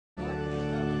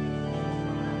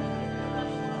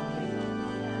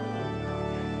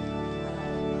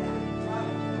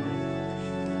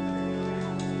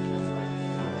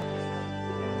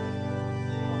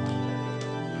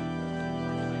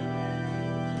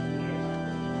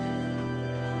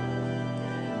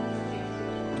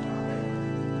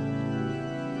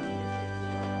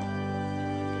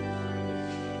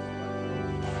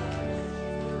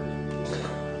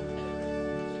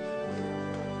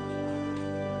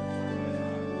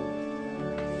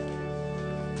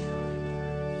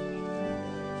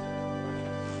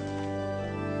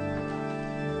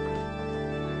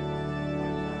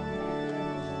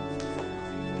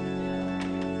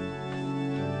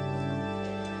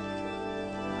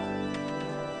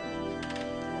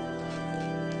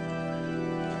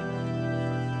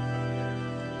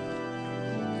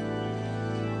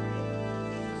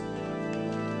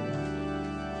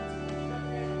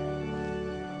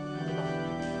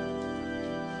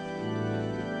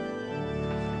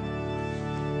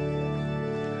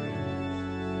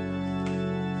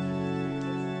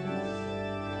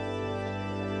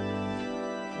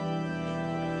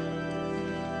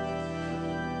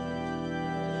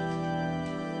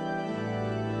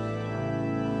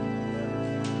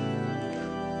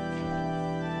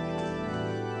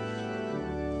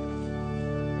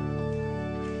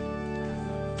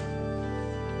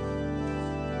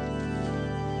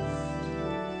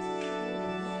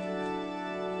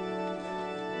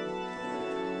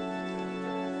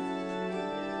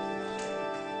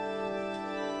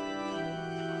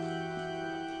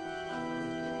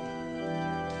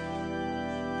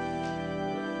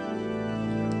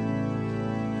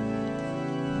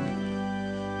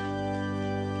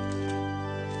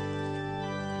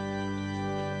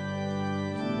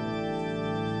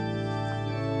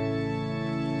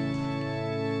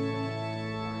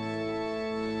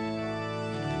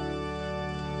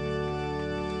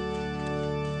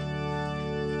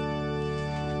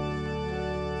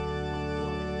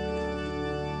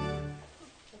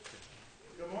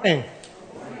Morning.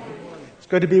 It's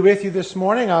good to be with you this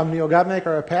morning. I'm Neil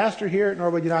Gutmaker, a pastor here at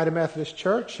Norwood United Methodist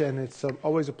Church, and it's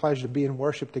always a pleasure to be in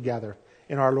worship together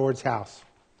in our Lord's house.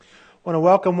 I want to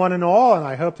welcome one and all, and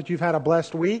I hope that you've had a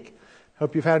blessed week.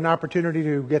 Hope you've had an opportunity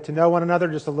to get to know one another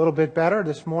just a little bit better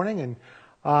this morning,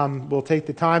 and we'll take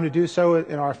the time to do so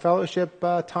in our fellowship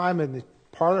time in the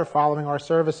parlor following our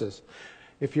services.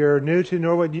 If you're new to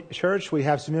Norwood Church, we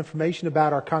have some information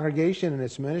about our congregation and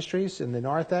its ministries in the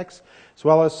narthex, as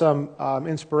well as some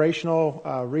inspirational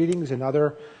readings and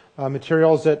other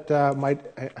materials that might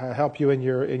help you in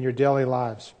your daily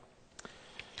lives.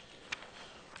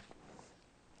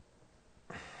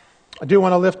 I do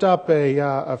want to lift up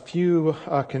a few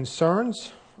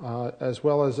concerns as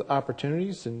well as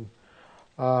opportunities, and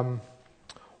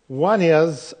one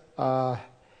is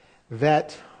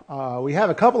that we have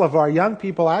a couple of our young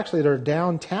people actually that are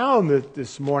downtown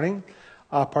this morning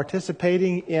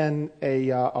participating in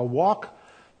a walk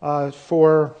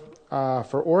for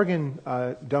organ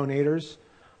donors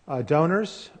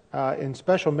in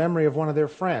special memory of one of their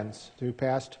friends who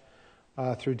passed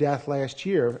through death last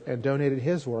year and donated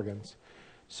his organs.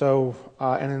 So,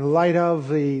 and in light of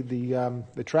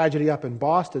the tragedy up in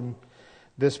Boston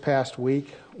this past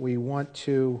week, we want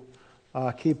to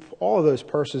keep all of those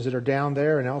persons that are down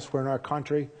there and elsewhere in our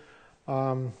country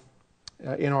in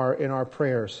our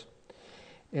prayers,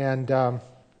 and and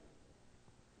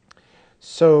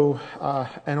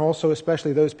also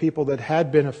especially those people that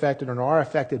had been affected and are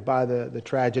affected by the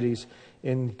tragedies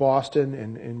in Boston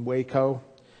and in Waco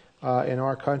in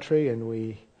our country, and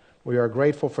we are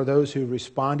grateful for those who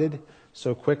responded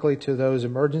so quickly to those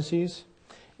emergencies,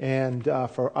 and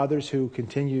for others who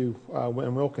continue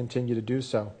and will continue to do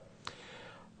so.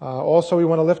 Also, we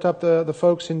want to lift up the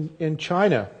folks in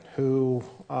China who,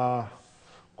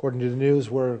 according to the news,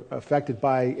 were affected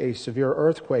by a severe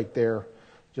earthquake there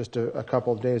just a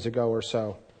couple of days ago or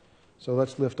so. So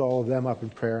let's lift all of them up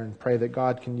in prayer and pray that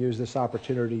God can use this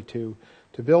opportunity to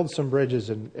build some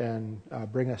bridges and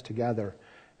bring us together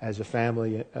as a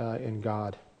family in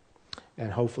God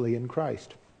and hopefully in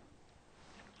Christ.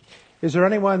 Is there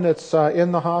anyone that's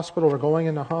in the hospital or going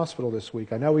in the hospital this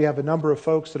week? I know we have a number of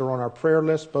folks that are on our prayer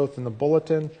list, both in the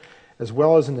bulletin as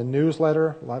well as in the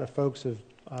newsletter. A lot of folks have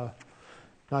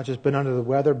not just been under the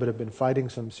weather, but have been fighting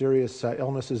some serious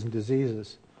illnesses and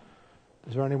diseases.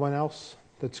 Is there anyone else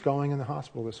that's going in the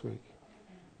hospital this week?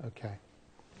 Okay.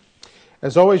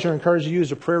 As always, you're encouraged to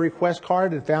use a prayer request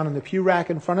card and found in the pew rack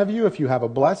in front of you. If you have a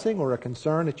blessing or a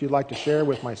concern that you'd like to share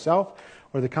with myself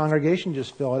or the congregation,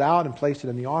 just fill it out and place it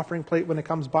in the offering plate when it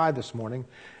comes by this morning,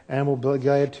 and we'll be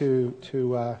glad to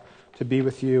be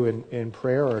with you in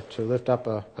prayer or to lift up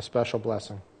a special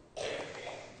blessing.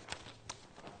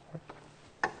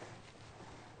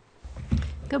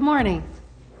 Good morning.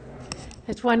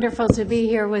 It's wonderful to be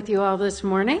here with you all this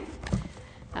morning.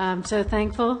 I'm so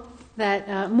thankful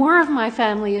that more of my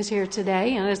family is here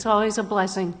today, and it's always a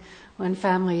blessing when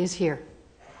family is here.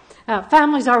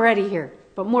 Family's already here,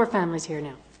 but more families here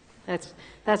now.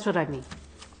 That's what I mean.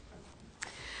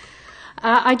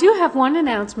 I do have one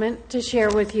announcement to share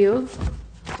with you.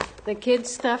 The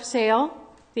kids' stuff sale.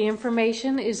 The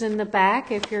information is in the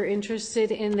back if you're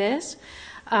interested in this.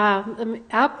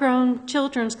 Outgrown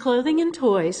children's clothing and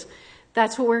toys.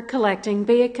 That's what we're collecting.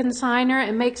 Be a consigner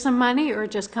and make some money, or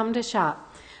just come to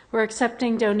shop. We're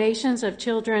accepting donations of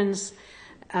children's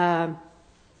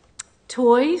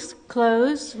toys,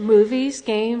 clothes, movies,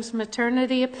 games,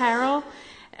 maternity apparel,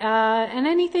 and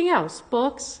anything else,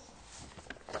 books.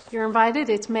 You're invited.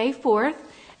 It's May 4th.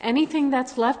 Anything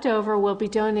that's left over will be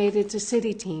donated to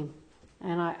City Team.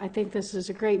 And I think this is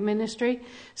a great ministry.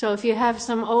 So if you have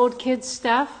some old kids'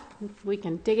 stuff, we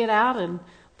can dig it out and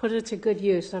put it to good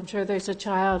use. I'm sure there's a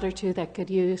child or two that could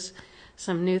use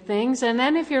some new things. And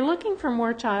then if you're looking for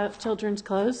more children's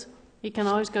clothes, you can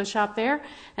always go shop there.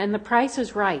 And the price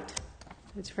is right.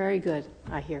 It's very good,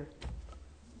 I hear.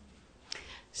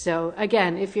 So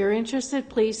again, if you're interested,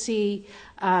 please see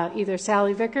either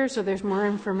Sally Vickers, or there's more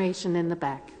information in the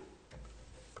back.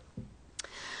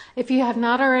 If you have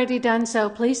not already done so,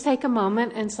 please take a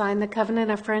moment and sign the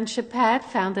Covenant of Friendship pad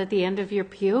found at the end of your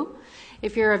pew.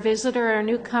 If you're a visitor or a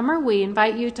newcomer, we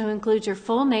invite you to include your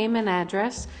full name and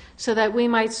address so that we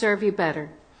might serve you better.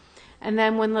 And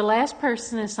then when the last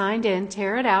person is signed in,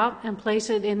 tear it out and place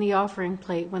it in the offering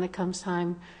plate when it comes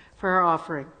time for our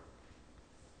offering.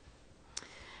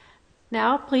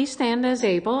 Now, please stand as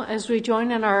able as we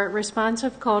join in our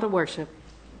responsive call to worship.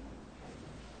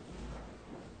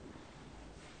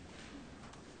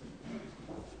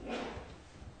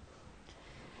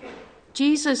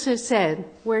 Jesus has said,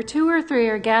 "Where 2 or 3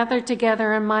 are gathered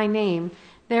together in my name,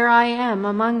 there I am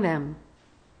among them."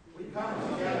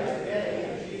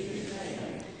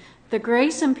 The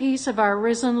grace and peace of our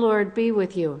risen Lord be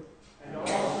with you. And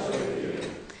also with you.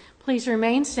 Please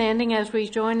remain standing as we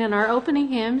join in our opening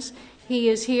hymns, He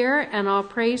is Here, and All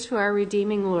Praise to Our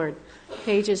Redeeming Lord,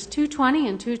 pages 220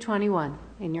 and 221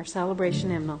 in your celebration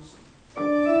hymnal.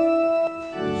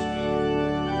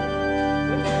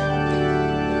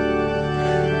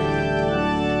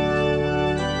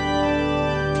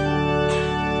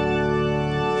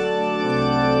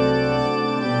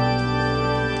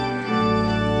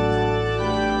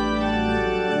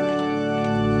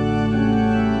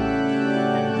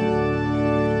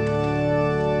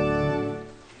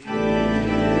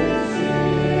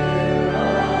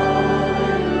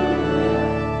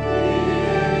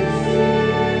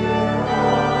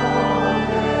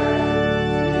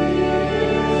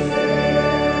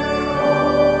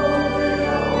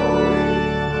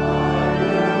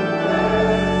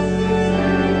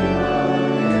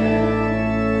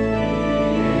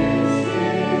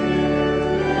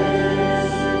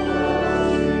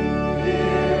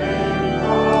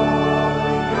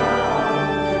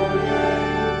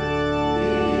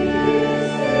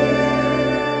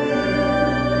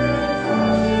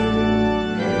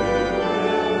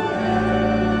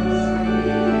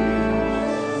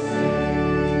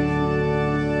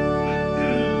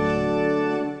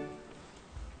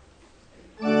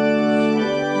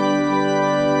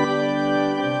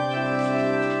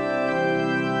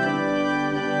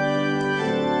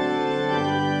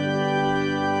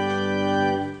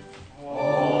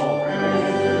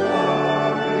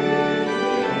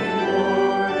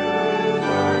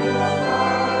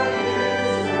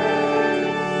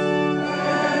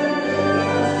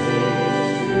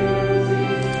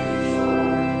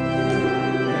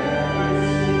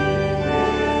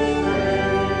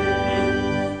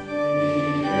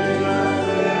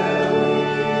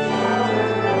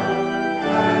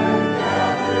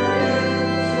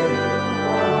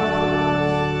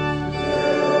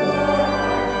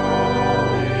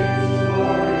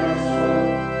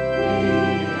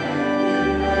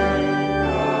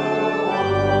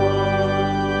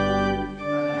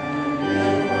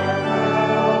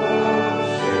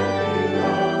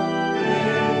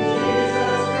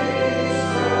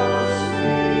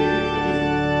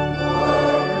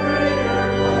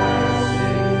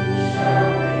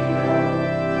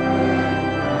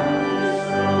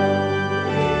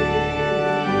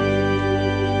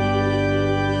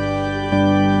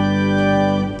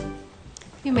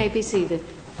 You may be seated.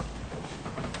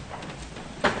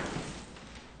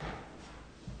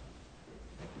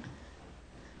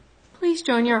 Please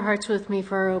join your hearts with me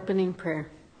for our opening prayer.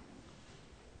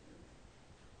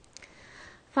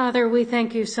 Father, we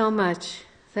thank you so much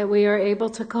that we are able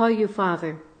to call you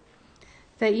Father,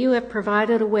 that you have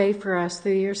provided a way for us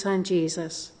through your Son,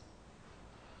 Jesus.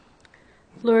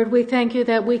 Lord, we thank you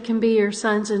that we can be your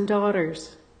sons and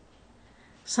daughters.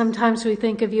 Sometimes we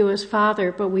think of you as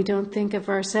Father, but we don't think of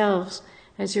ourselves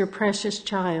as your precious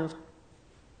child.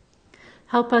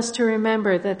 Help us to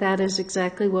remember that that is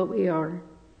exactly what we are.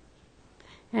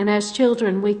 And as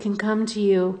children, we can come to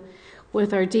you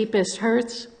with our deepest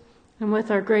hurts and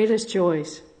with our greatest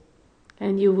joys.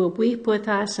 And you will weep with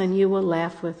us and you will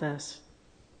laugh with us.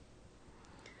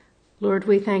 Lord,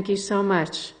 we thank you so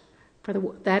much for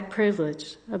that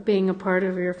privilege of being a part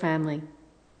of your family.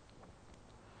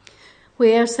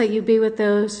 We ask that you be with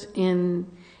those in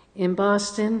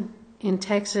Boston, in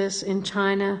Texas, in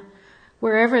China,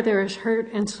 wherever there is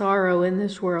hurt and sorrow in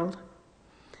this world,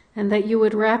 and that you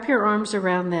would wrap your arms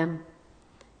around them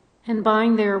and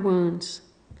bind their wounds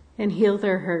and heal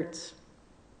their hurts.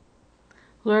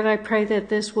 Lord, I pray that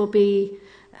this will be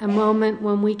a moment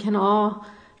when we can all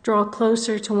draw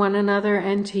closer to one another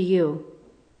and to you.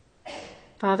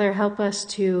 Father, help us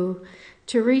to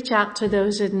reach out to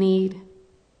those in need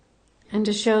and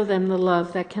to show them the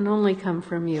love that can only come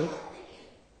from you.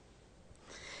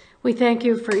 We thank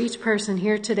you for each person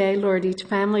here today, Lord, each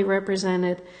family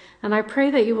represented, and I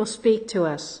pray that you will speak to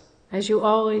us, as you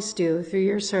always do, through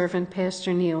your servant,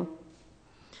 Pastor Neil.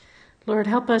 Lord,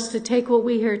 help us to take what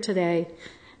we hear today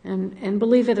and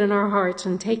believe it in our hearts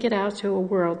and take it out to a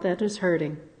world that is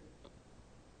hurting.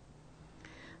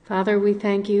 Father, we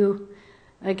thank you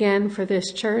again for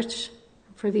this church,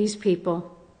 for these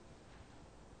people.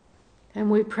 And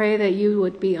we pray that you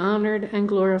would be honored and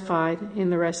glorified in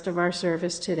the rest of our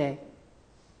service today.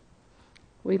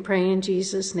 We pray in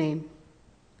Jesus' name.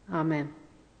 Amen.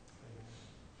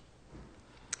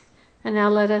 And now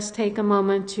let us take a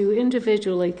moment to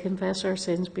individually confess our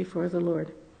sins before the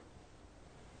Lord.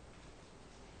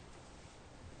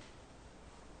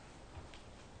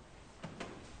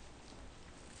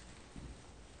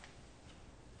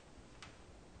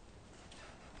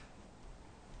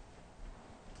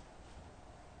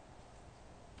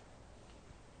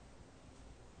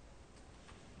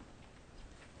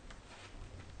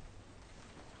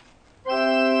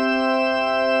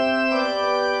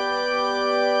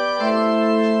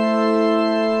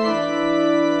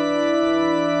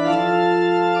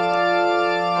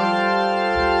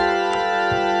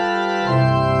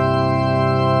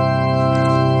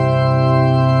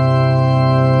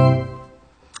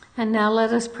 Now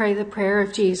let us pray the prayer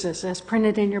of Jesus as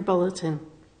printed in your bulletin.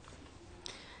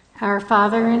 Our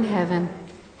Father in heaven,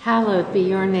 hallowed be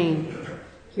your name.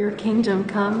 Your kingdom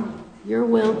come, your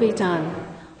will be done,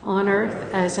 on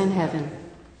earth as in heaven.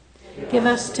 Give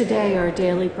us today our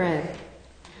daily bread.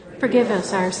 Forgive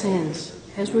us our sins,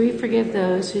 as we forgive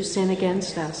those who sin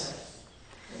against us.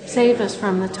 Save us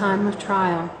from the time of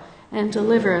trial, and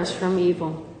deliver us from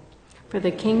evil. For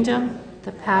the kingdom,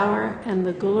 the power, and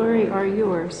the glory are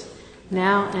yours,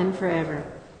 now and forever.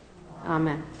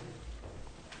 Amen.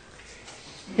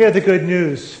 Hear the good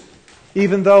news.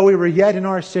 Even though we were yet in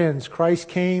our sins, Christ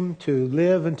came to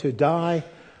live and to die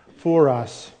for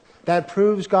us. That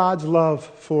proves God's love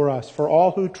for us. For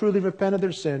all who truly repent of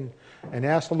their sin and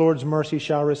ask the Lord's mercy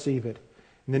shall receive it.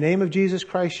 In the name of Jesus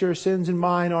Christ, your sins and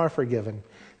mine are forgiven.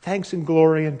 Thanks and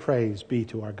glory and praise be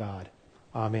to our God.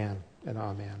 Amen and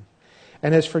amen.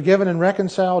 And as forgiven and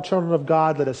reconciled children of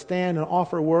God, let us stand and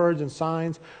offer words and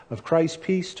signs of Christ's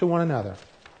peace to one another.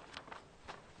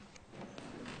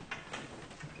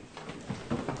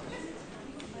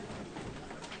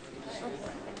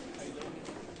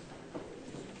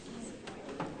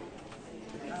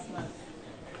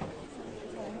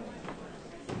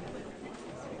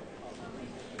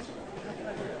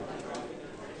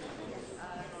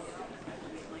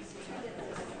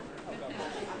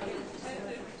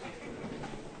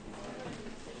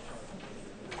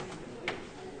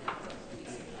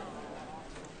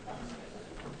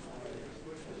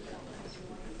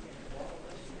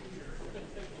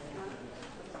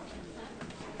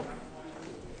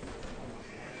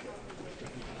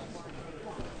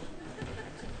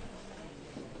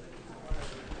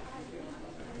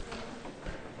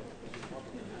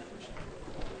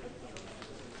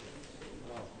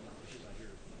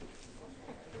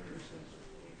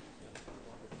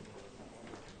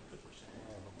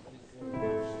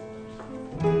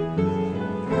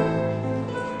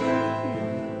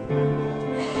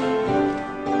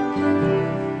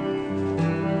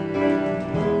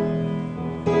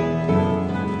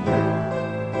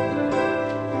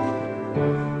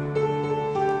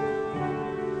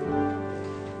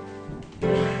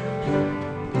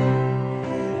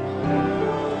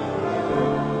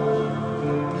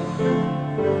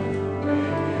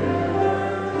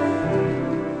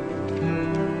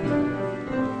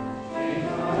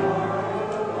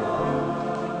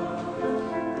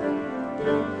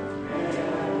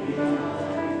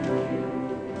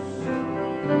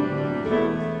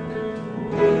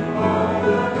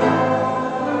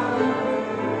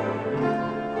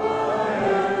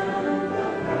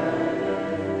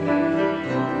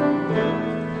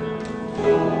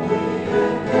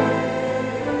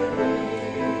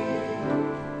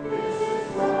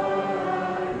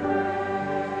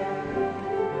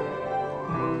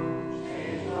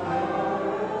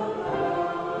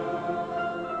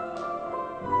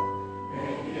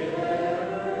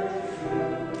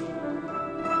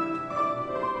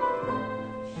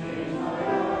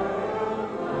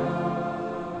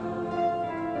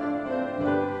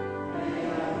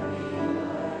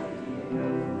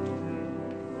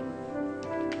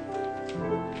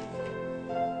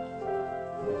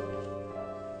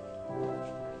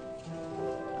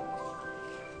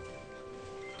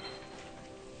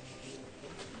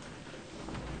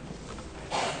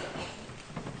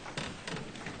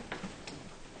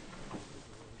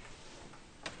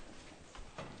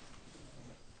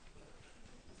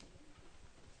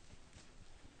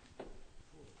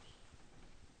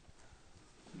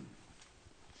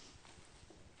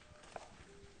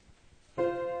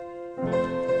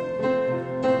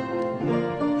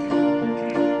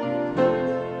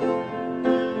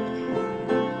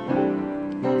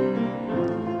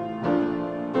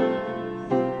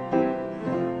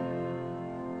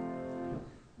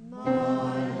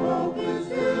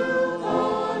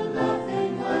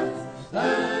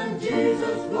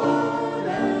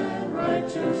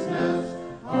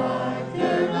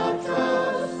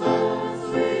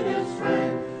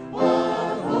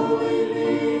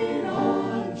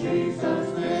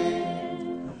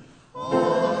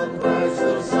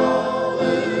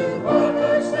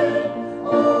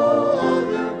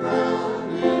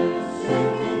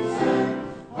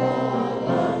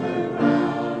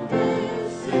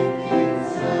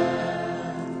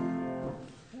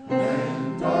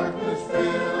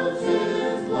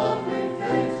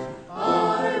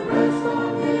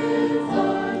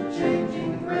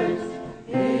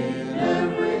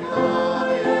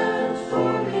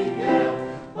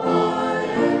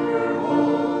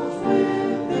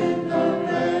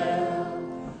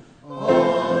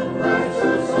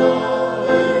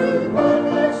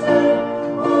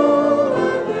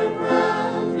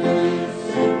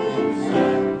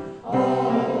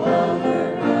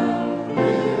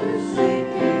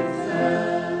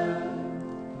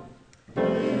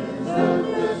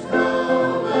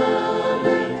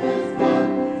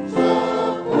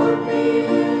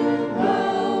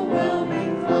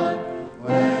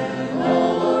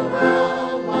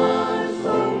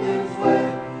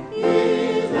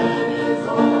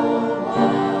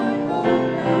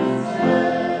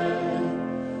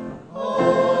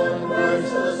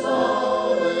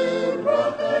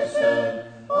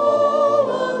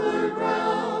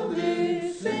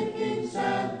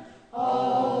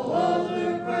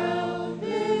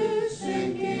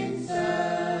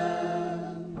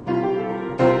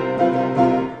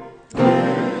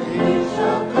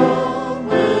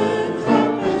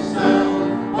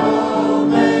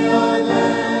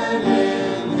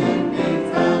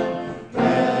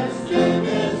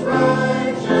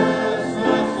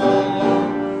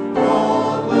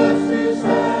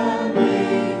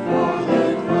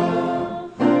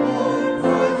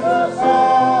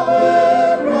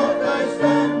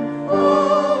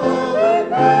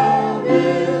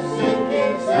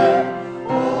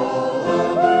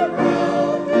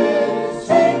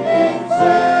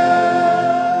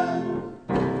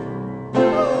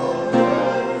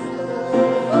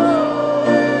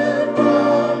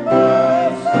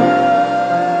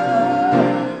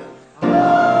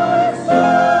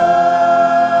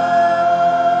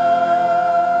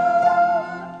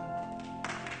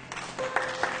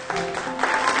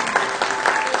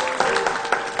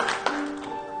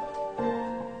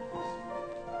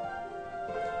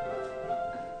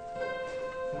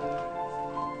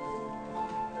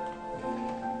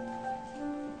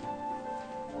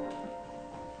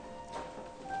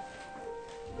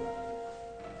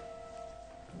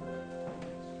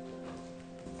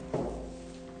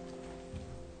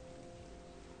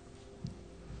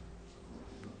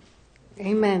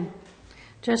 Amen.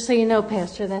 Just so you know,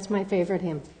 Pastor, that's my favorite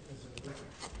hymn.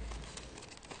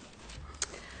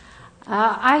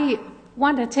 I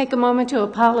want to take a moment to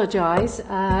apologize.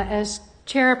 As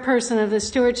chairperson of the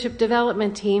Stewardship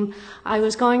Development Team, I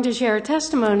was going to share a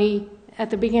testimony at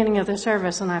the beginning of the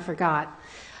service, and I forgot.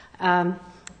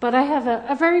 But I have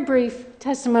a very brief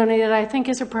testimony that I think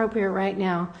is appropriate right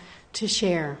now to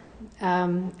share.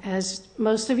 As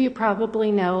most of you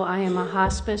probably know, I am a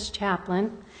hospice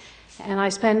chaplain, and I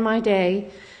spend my day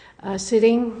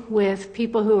sitting with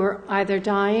people who are either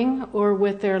dying or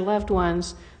with their loved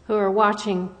ones who are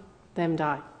watching them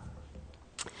die.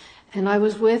 And I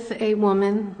was with a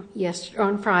woman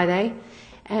on Friday,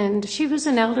 and she was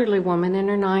an elderly woman in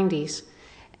her 90s,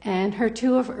 and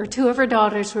two of her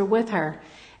daughters were with her.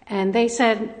 And they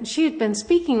said she had been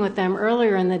speaking with them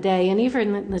earlier in the day and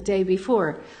even the day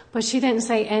before, but she didn't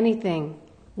say anything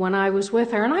when I was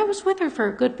with her. And I was with her for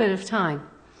a good bit of time.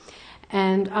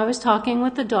 And I was talking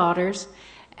with the daughters,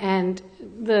 and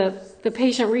the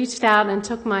patient reached out and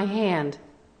took my hand.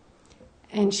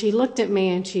 And she looked at me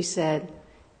and she said,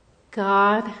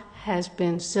 "God has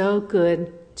been so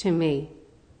good to me."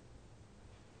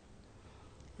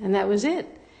 And that was it.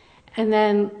 And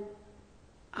then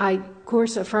I, of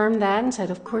course, affirmed that and said,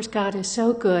 of course, God is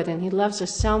so good and he loves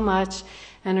us so much.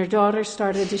 And her daughter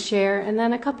started to share. And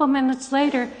then a couple minutes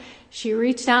later, she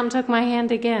reached out and took my hand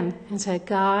again and said,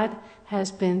 "God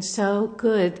has been so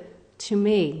good to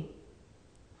me."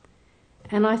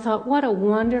 And I thought, what a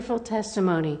wonderful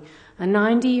testimony. A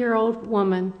 90-year-old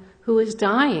woman who is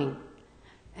dying.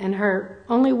 And her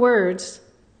only words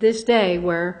this day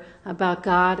were about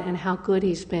God and how good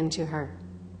he's been to her,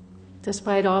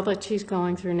 despite all that she's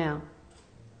going through now.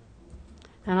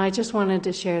 And I just wanted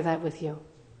to share that with you.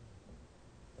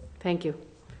 Thank you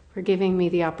for giving me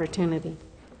the opportunity.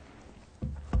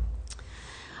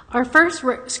 Our first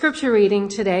scripture reading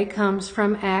today comes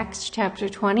from Acts chapter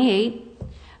 28,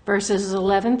 verses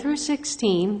 11 through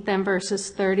 16, then verses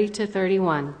 30 to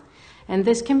 31. And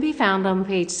this can be found on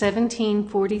page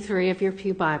 1743 of your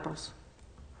Pew Bibles.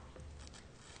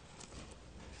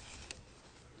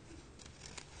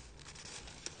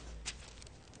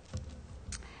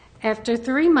 After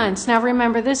 3 months, now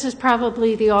remember, this is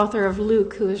probably the author of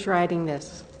Luke who is writing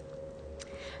this.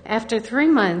 After 3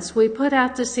 months, we put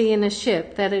out to sea in a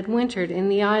ship that had wintered in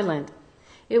the island.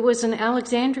 It was an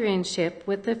Alexandrian ship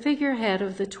with the figurehead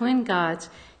of the twin gods,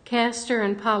 Castor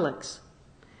and Pollux.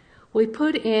 We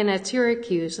put in at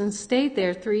Syracuse and stayed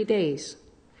there 3 days.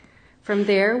 From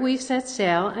there, we set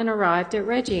sail and arrived at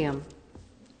Rhegium.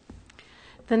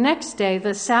 The next day,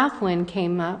 the south wind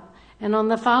came up, and on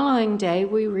the following day,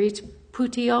 we reached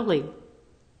Puteoli.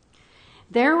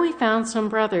 There we found some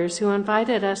brothers who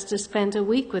invited us to spend a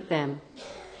week with them,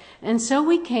 and so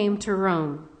we came to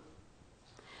Rome.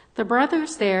 The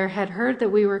brothers there had heard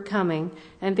that we were coming,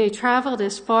 and they traveled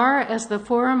as far as the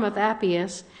Forum of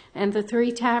Appius and the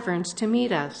 3 taverns to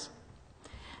meet us.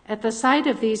 At the sight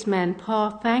of these men,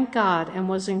 Paul thanked God and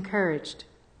was encouraged.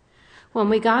 When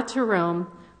we got to Rome,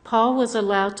 Paul was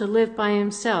allowed to live by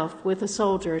himself with a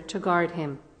soldier to guard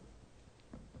him.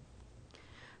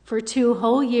 For 2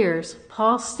 whole years,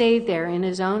 Paul stayed there in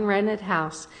his own rented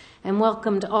house and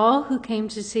welcomed all who came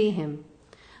to see him.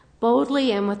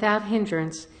 Boldly and without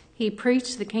hindrance, he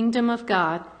preached the kingdom of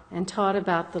God and taught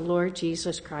about the Lord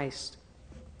Jesus Christ.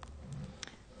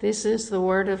 This is the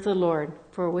word of the Lord,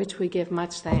 for which we give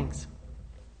much thanks.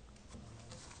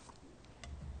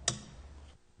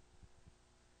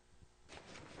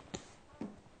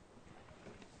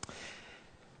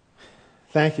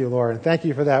 Thank you, Lord. And thank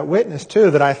you for that witness,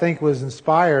 too, that I think was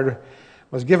inspired,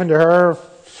 was given to her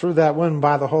through that one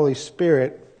by the Holy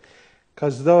Spirit.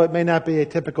 Because though it may not be a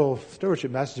typical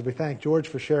stewardship message, we thank George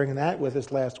for sharing that with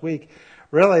us last week.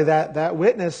 Really, that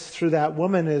witness through that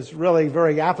woman is really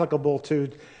very applicable to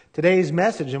today's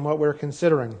message and what we're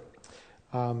considering.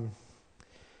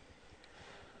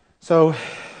 So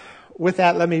with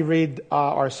that, let me read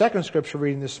our second scripture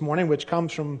reading this morning, which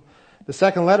comes from the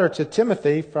second letter to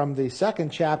Timothy from the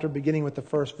 2nd chapter, beginning with the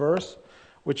 1st verse,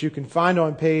 which you can find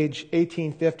on page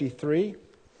 1853,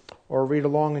 or read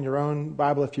along in your own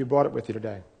Bible if you brought it with you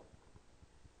today.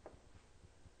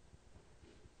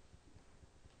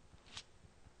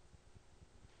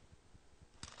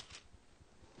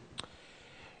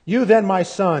 You then, my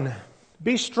son,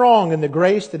 be strong in the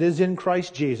grace that is in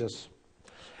Christ Jesus.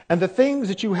 And the things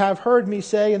that you have heard me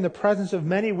say in the presence of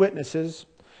many witnesses,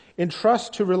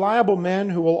 entrust to reliable men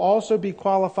who will also be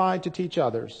qualified to teach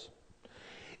others.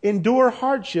 Endure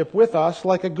hardship with us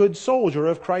like a good soldier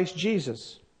of Christ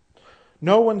Jesus.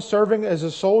 No one serving as a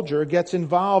soldier gets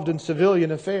involved in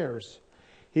civilian affairs.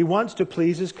 He wants to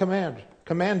please his commander.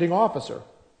 commanding officer.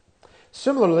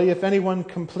 Similarly, if anyone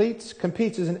competes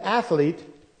as an athlete,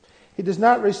 he does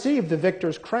not receive the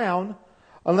victor's crown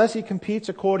unless he competes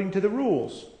according to the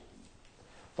rules.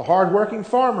 The hard-working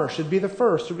farmer should be the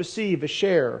first to receive a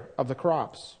share of the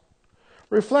crops.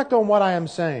 Reflect on what I am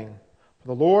saying, for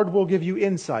the Lord will give you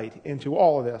insight into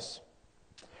all of this.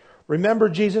 Remember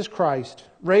Jesus Christ,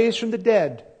 raised from the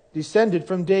dead, descended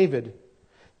from David.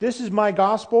 This is my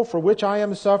gospel for which I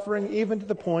am suffering, even to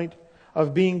the point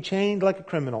of being chained like a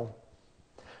criminal.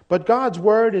 But God's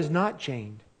word is not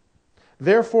chained.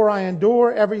 Therefore I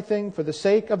endure everything for the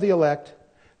sake of the elect,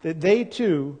 that they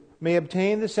too may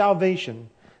obtain the salvation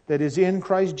that is in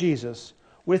Christ Jesus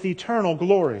with eternal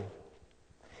glory.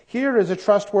 Here is a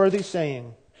trustworthy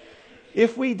saying: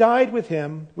 if we died with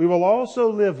him, we will also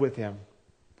live with him.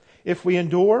 If we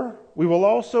endure, we will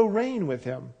also reign with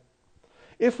him.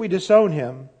 If we disown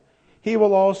him, he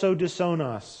will also disown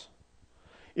us.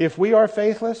 If we are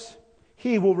faithless,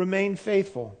 he will remain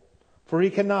faithful, for he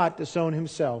cannot disown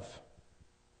himself.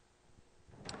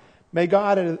 May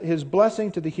God add his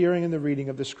blessing to the hearing and the reading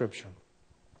of the Scripture.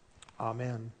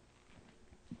 Amen.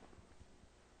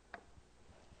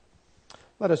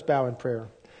 Let us bow in prayer.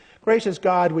 Gracious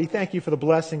God, we thank you for the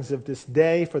blessings of this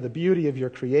day, for the beauty of your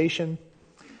creation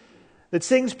that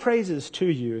sings praises to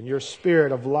you in your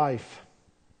spirit of life.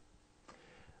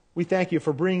 We thank you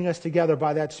for bringing us together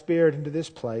by that Spirit into this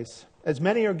place. As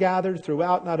many are gathered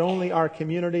throughout not only our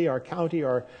community, our county,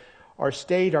 our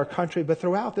state, our country, but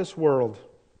throughout this world,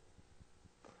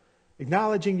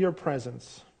 acknowledging your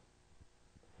presence.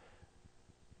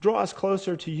 Draw us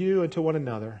closer to you and to one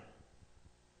another.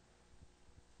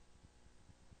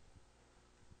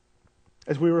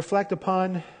 As we reflect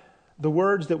upon the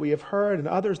words that we have heard and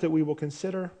others that we will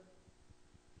consider,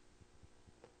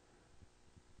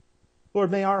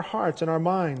 Lord, may our hearts and our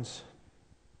minds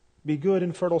be good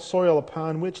and fertile soil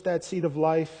upon which that seed of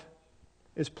life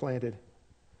is planted.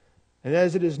 And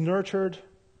as it is nurtured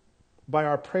by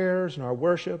our prayers and our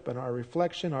worship and our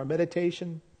reflection, our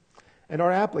meditation, and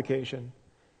our application,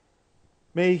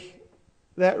 may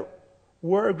that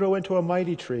word grow into a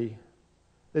mighty tree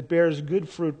that bears good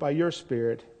fruit by your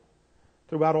Spirit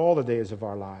throughout all the days of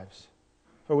our lives.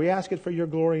 For we ask it for your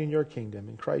glory and your kingdom.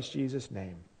 In Christ Jesus'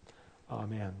 name,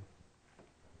 amen.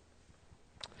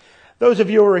 Those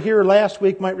of you who were here last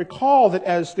week might recall that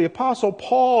as the Apostle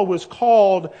Paul was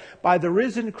called by the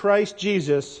risen Christ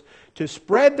Jesus to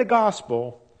spread the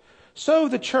gospel, so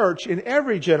the church in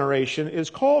every generation is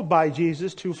called by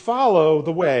Jesus to follow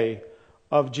the way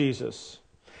of Jesus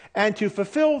and to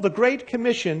fulfill the great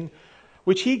commission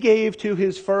which he gave to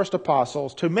his first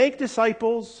apostles, to make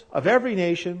disciples of every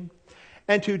nation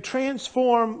and to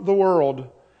transform the world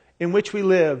in which we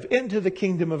live into the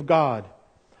kingdom of God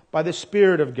by the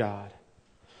Spirit of God.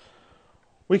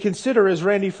 We consider, as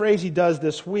Randy Frazee does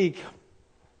this week,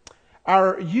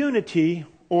 our unity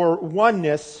or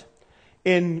oneness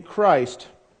in Christ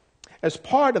as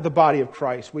part of the body of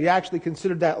Christ. We actually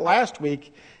considered that last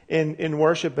week in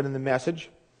worship and in the message,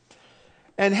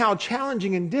 and how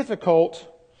challenging and difficult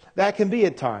that can be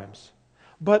at times.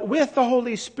 But with the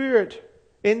Holy Spirit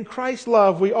in Christ's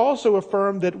love, we also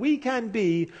affirm that we can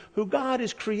be who God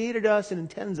has created us and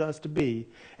intends us to be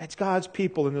as God's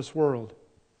people in this world.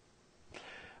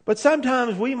 But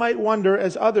sometimes we might wonder,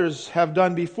 as others have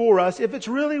done before us, if it's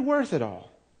really worth it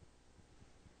all.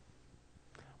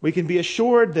 We can be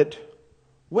assured that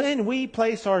when we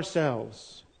place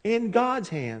ourselves in God's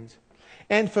hands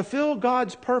and fulfill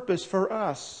God's purpose for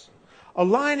us,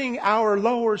 aligning our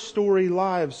lower story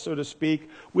lives, so to speak,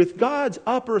 with God's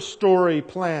upper story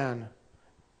plan,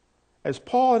 as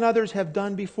Paul and others have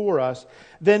done before us,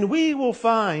 then we will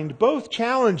find both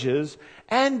challenges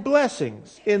and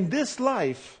blessings in this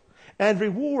life and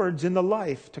rewards in the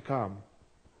life to come.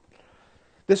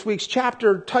 This week's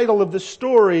chapter title of the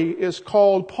story is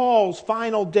called Paul's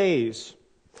Final Days.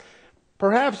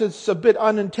 Perhaps it's a bit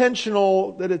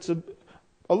unintentional that it's a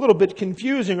little bit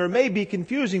confusing, or may be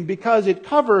confusing, because it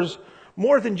covers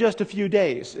more than just a few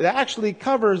days. It actually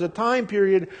covers a time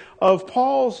period of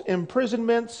Paul's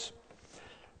imprisonments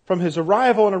from his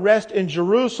arrival and arrest in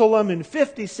Jerusalem in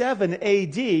 57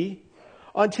 AD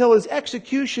until his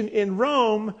execution in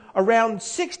Rome around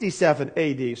 67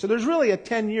 AD. So there's really a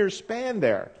 10-year span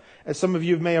there, as some of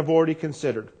you may have already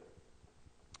considered.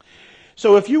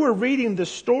 So if you were reading the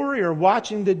story or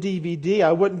watching the DVD,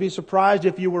 I wouldn't be surprised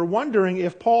if you were wondering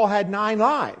if Paul had 9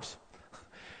 lives.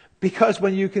 Because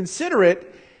when you consider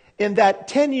it, in that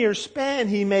 10-year span,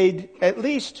 he made at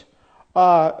least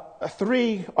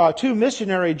 2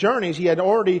 missionary journeys. He had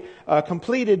already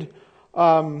completed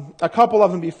a couple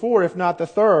of them before, if not the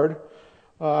third.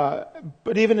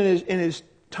 But even in his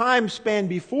time span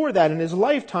before that, in his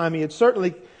lifetime, he had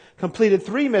certainly completed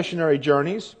 3 missionary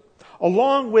journeys,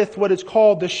 along with what is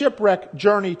called the shipwreck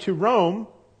journey to Rome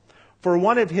for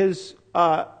one of his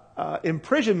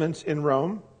imprisonments in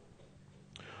Rome.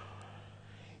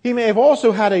 He may have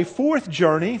also had a 4th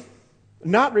journey,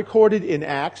 not recorded in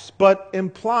Acts, but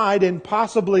implied and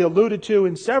possibly alluded to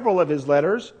in several of his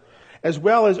letters, as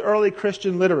well as early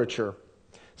Christian literature.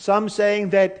 Some saying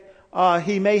that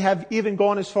he may have even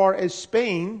gone as far as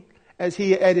Spain, as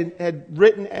he had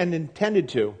written and intended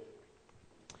to.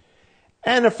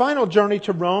 And a final journey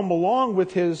to Rome, along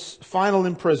with his final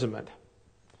imprisonment.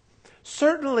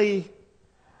 Certainly,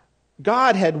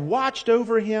 God had watched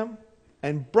over him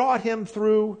and brought him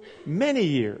through many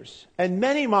years and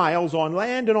many miles on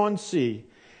land and on sea,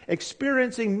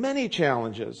 experiencing many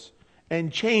challenges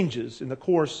and changes in the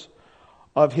course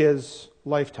of his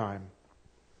lifetime.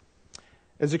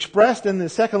 As expressed in the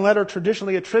second letter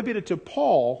traditionally attributed to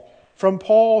Paul, from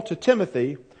Paul to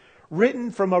Timothy,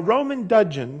 written from a Roman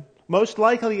dungeon, most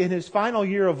likely in his final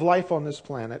year of life on this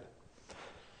planet,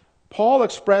 Paul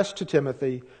expressed to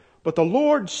Timothy, "But the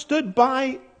Lord stood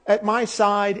by at my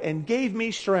side and gave me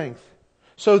strength,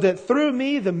 so that through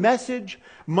me the message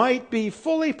might be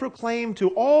fully proclaimed to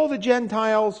all the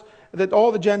Gentiles, that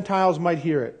all the Gentiles might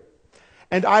hear it.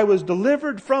 And I was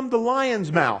delivered from the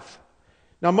lion's mouth."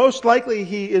 Now, most likely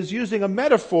he is using a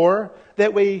metaphor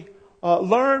that we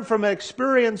learn from an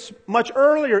experience much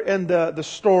earlier in the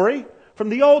story, from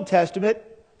the Old Testament.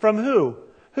 From who?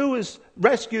 Who was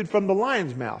rescued from the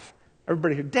lion's mouth?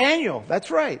 Everybody here. Daniel,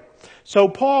 that's right. So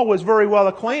Paul was very well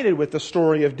acquainted with the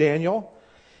story of Daniel,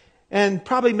 and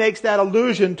probably makes that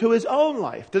allusion to his own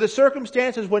life, to the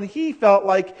circumstances when he felt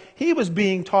like he was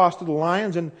being tossed to the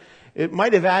lions, and it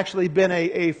might have actually been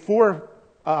a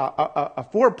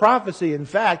prophecy, in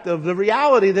fact, of the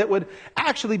reality that would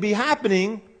actually be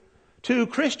happening to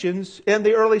Christians in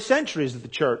the early centuries of the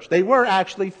church. They were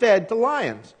actually fed to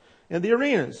lions in the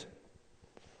arenas.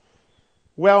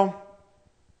 Well,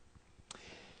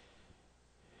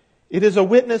 it is a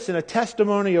witness and a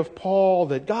testimony of Paul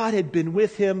that God had been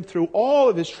with him through all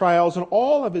of his trials and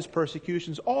all of his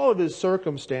persecutions, all of his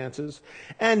circumstances.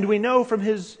 And we know from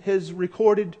his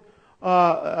recorded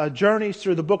journeys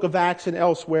through the book of Acts and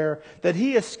elsewhere that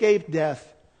he escaped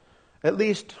death at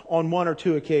least on 1 or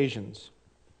 2 occasions.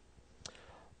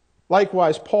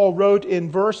 Likewise, Paul wrote in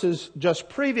verses just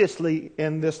previously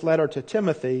in this letter to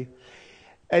Timothy,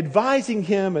 advising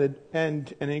him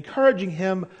and encouraging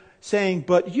him, saying,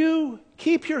 "But you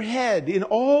keep your head in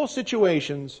all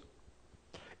situations,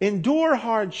 endure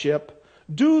hardship,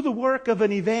 do the work of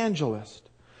an evangelist,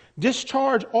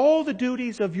 discharge all the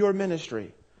duties of your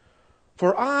ministry.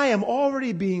 For I am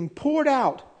already being poured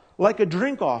out like a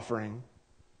drink offering,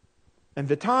 and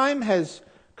the time has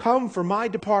come for my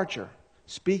departure."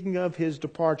 Speaking of his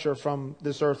departure from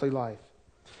this earthly life.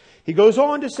 He goes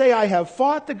on to say, "I have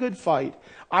fought the good fight.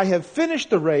 I have finished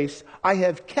the race. I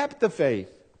have kept the faith.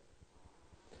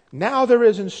 Now there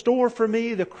is in store for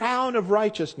me the crown of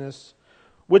righteousness,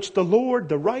 which the Lord,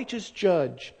 the righteous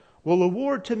judge, will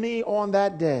award to me on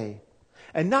that day.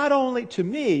 And not only to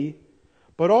me,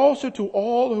 but also to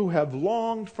all who have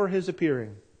longed for his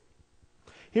appearing."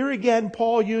 Here again,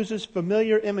 Paul uses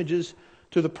familiar images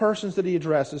to the persons that he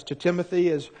addresses, to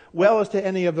Timothy as well as to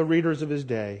any of the readers of his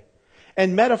day,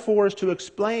 and metaphors to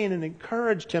explain and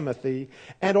encourage Timothy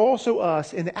and also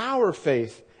us in our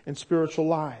faith and spiritual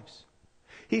lives.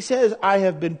 He says, "I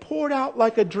have been poured out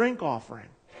like a drink offering."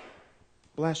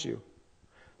 Bless you.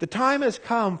 The time has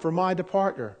come for my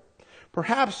departure.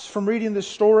 Perhaps from reading this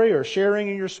story or sharing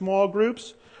in your small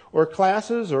groups or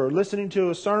classes or listening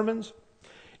to sermons,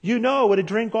 you know what a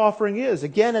drink offering is.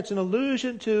 Again, it's an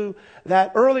allusion to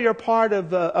that earlier part of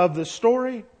the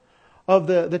story of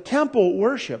the temple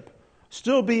worship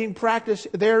still being practiced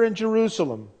there in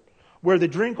Jerusalem, where the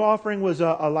drink offering was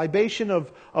a libation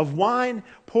of wine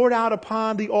poured out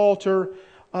upon the altar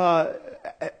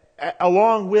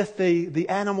along with the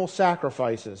animal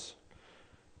sacrifices.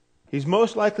 He's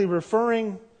most likely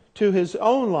referring to his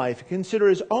own life. Consider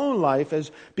his own life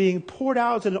as being poured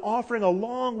out as an offering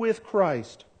along with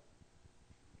Christ.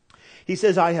 He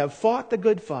says, "I have fought the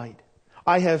good fight.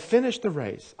 I have finished the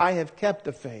race. I have kept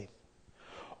the faith."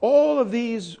 All of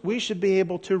these we should be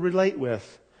able to relate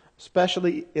with,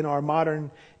 especially in our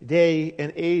modern day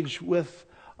and age with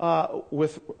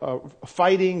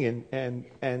fighting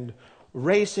and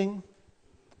racing,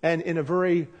 and in a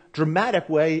very dramatic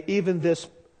way, even this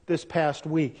past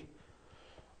week,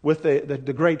 with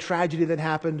the great tragedy that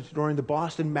happened during the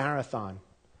Boston Marathon.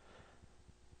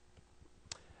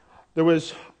 There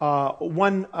was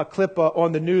one clip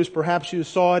on the news, perhaps you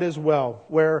saw it as well,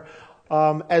 where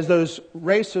as those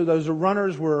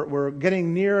runners were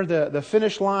getting near the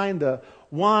finish line, the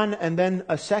one and then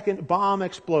a second bomb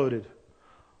exploded.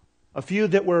 A few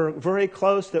that were very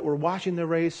close, that were watching the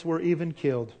race, were even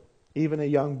killed, even a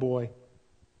young boy.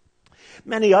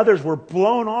 Many others were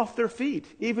blown off their feet,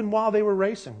 even while they were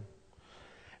racing.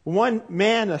 One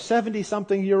man, a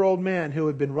 70-something-year-old man who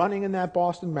had been running in that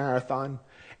Boston Marathon,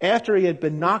 after he had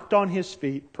been knocked on his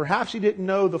feet, perhaps he didn't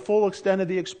know the full extent of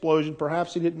the explosion,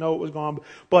 perhaps he didn't know what was going on,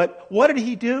 but what did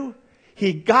he do?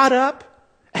 He got up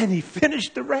and he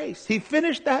finished the race. He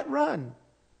finished that run.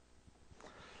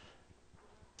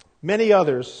 Many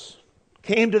others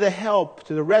came to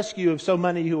the rescue of so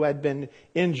many who had been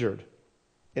injured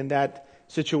in that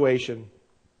situation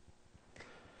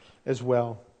as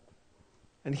well.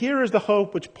 And here is the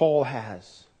hope which Paul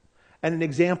has, and an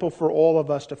example for all of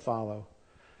us to follow.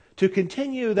 To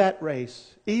continue that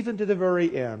race, even to the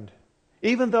very end,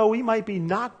 even though we might be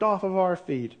knocked off of our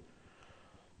feet,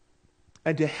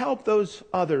 and to help those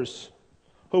others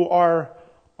who are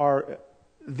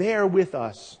there with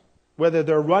us, whether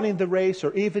they're running the race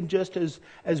or even just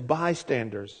as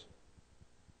bystanders.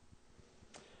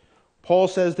 Paul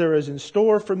says, there is in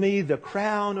store for me the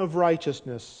crown of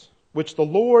righteousness, which the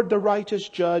Lord, the righteous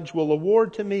judge, will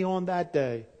award to me on that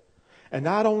day. And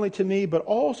not only to me, but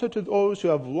also to those who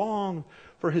have longed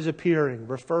for his appearing,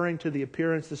 referring to the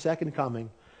appearance, the second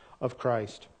coming of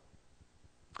Christ.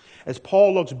 As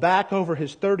Paul looks back over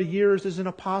his 30 years as an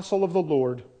apostle of the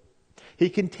Lord, he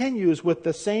continues with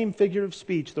the same figure of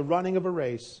speech, the running of a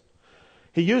race.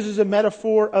 He uses a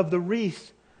metaphor of the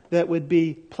wreath that would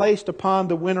be placed upon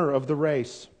the winner of the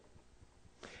race.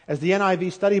 As the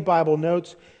NIV Study Bible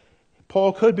notes,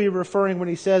 Paul could be referring, when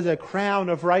he says a crown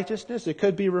of righteousness, it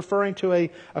could be referring to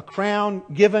a crown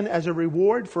given as a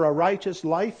reward for a righteous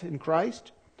life in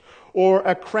Christ, or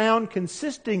a crown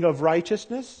consisting of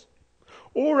righteousness,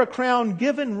 or a crown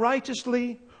given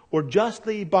righteously or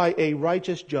justly by a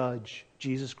righteous judge,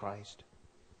 Jesus Christ.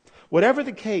 Whatever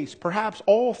the case, perhaps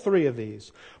all three of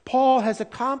these, Paul has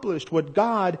accomplished what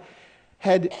God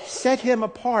had set him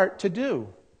apart to do.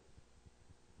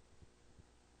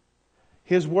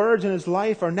 His words in his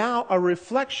life are now a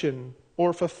reflection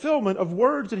or fulfillment of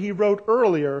words that he wrote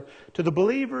earlier to the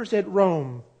believers at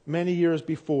Rome many years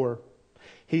before.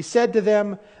 He said to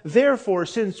them, therefore,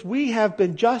 since we have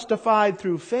been justified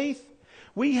through faith,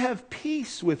 we have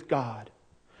peace with God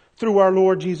through our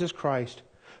Lord Jesus Christ,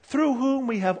 through whom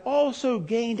we have also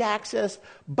gained access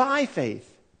by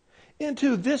faith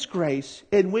into this grace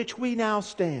in which we now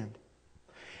stand.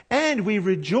 And we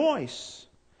rejoice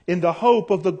in the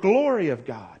hope of the glory of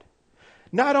God.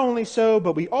 Not only so,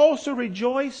 but we also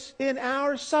rejoice in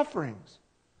our sufferings.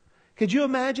 Could you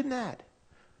imagine that?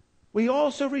 We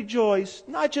also rejoice,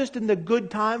 not just in the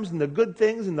good times and the good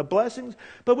things and the blessings,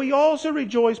 but we also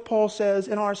rejoice, Paul says,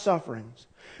 in our sufferings.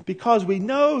 Because we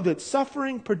know that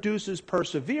suffering produces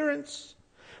perseverance.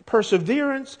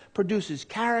 Perseverance produces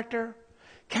character.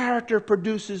 Character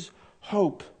produces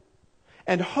hope.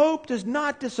 And hope does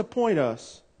not disappoint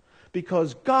us,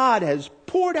 because God has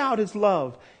poured out his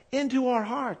love into our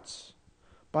hearts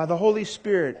by the Holy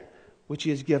Spirit which he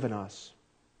has given us.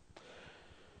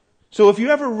 So if you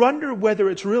ever wonder whether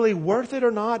it's really worth it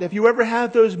or not, if you ever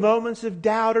have those moments of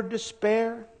doubt or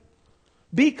despair,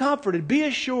 be comforted, be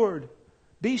assured,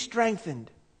 be strengthened,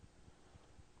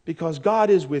 because God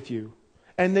is with you.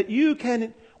 And that you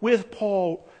can, with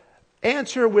Paul,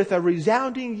 answer with a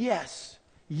resounding yes.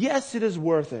 Yes, it is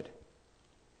worth it.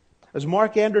 As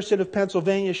Mark Anderson of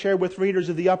Pennsylvania shared with readers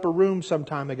of the Upper Room some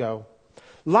time ago,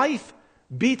 life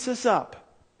beats us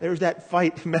up. There's that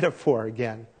fight metaphor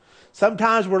again.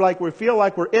 Sometimes we feel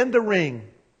like we're in the ring,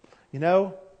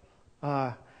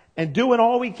 and doing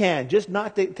all we can just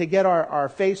not to get our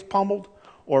face pummeled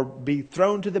or be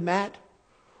thrown to the mat.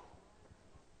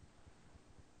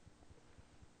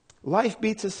 Life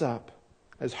beats us up.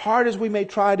 As hard as we may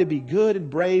try to be good and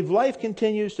brave, life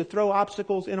continues to throw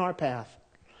obstacles in our path.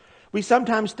 We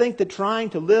sometimes think that trying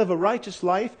to live a righteous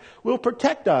life will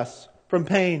protect us from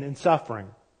pain and suffering.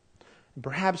 And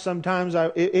perhaps sometimes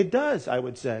it does, I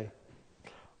would say.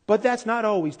 But that's not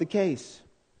always the case.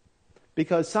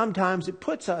 Because sometimes it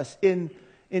puts us in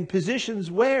positions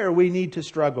where we need to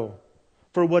struggle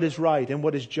for what is right and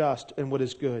what is just and what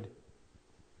is good.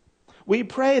 We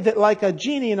pray that like a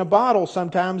genie in a bottle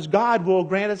sometimes God will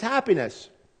grant us happiness.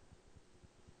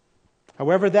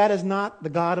 However, that is not the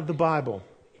God of the Bible.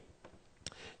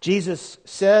 Jesus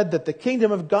said that the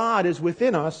kingdom of God is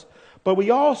within us, but we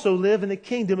also live in the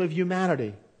kingdom of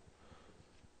humanity.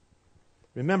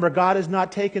 Remember, God has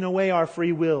not taken away our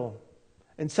free will.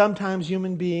 And sometimes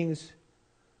human beings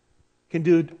can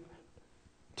do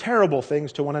terrible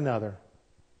things to one another,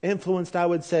 influenced, I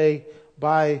would say,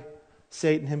 by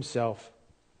Satan himself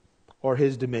or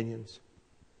his dominions.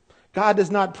 God does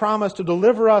not promise to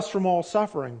deliver us from all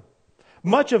suffering,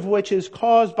 much of which is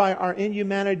caused by our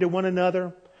inhumanity to one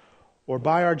another or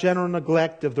by our general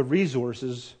neglect of the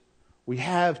resources we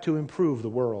have to improve the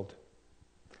world.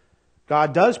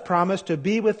 God does promise to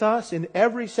be with us in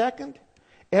every second,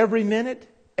 every minute,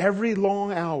 every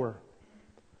long hour.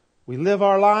 We live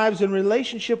our lives in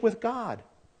relationship with God.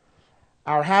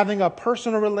 Our having a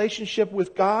personal relationship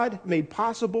with God, made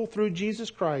possible through Jesus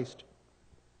Christ,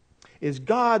 is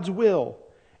God's will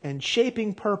and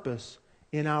shaping purpose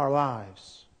in our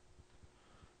lives.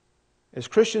 As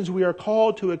Christians, we are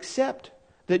called to accept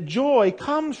that joy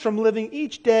comes from living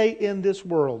each day in this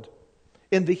world,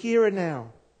 in the here and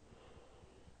now,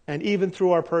 and even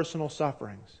through our personal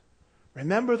sufferings.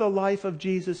 Remember the life of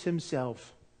Jesus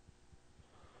himself,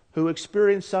 who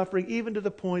experienced suffering even to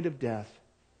the point of death.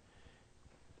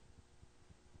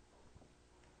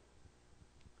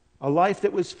 A life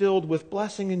that was filled with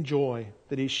blessing and joy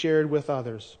that he shared with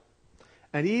others.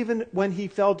 And even when he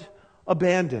felt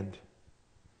abandoned,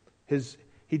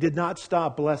 he did not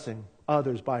stop blessing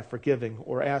others by forgiving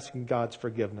or asking God's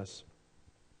forgiveness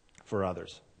for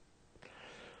others.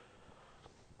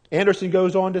 Anderson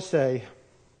goes on to say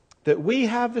that we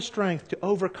have the strength to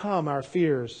overcome our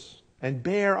fears and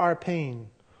bear our pain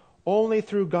only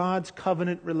through God's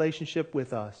covenant relationship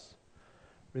with us.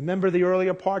 Remember the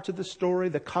earlier parts of the story,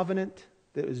 the covenant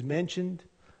that was mentioned,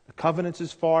 the covenants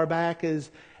as far back as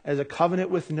a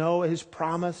covenant with Noah, his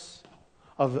promise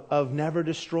of never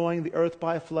destroying the earth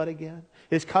by a flood again.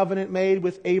 His covenant made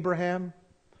with Abraham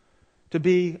to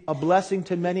be a blessing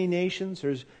to many nations.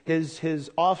 His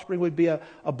offspring would be a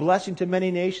blessing to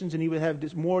many nations, and he would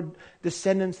have more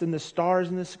descendants than the stars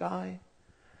in the sky.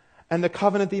 And the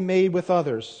covenant he made with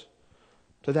others,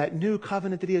 to that new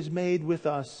covenant that he has made with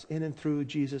us in and through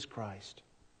Jesus Christ.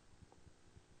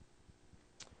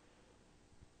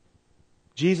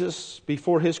 Jesus,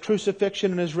 before his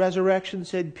crucifixion and his resurrection,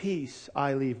 said, "Peace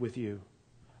I leave with you.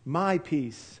 My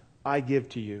peace I give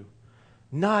to you.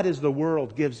 Not as the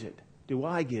world gives it, do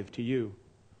I give to you."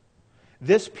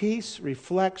 This peace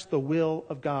reflects the will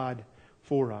of God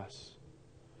for us.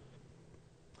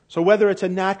 So whether it's a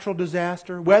natural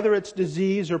disaster, whether it's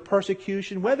disease or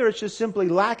persecution, whether it's just simply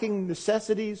lacking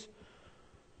necessities,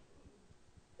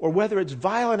 or whether it's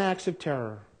violent acts of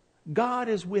terror, God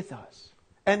is with us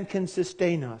and can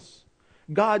sustain us.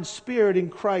 God's Spirit in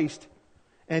Christ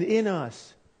and in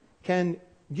us can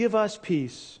give us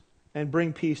peace and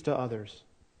bring peace to others.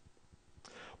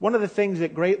 One of the things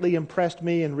that greatly impressed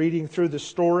me in reading through the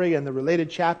story and the related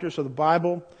chapters of the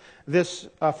Bible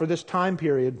for this time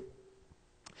period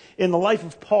in the life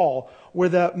of Paul were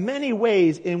the many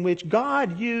ways in which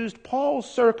God used Paul's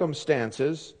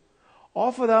circumstances,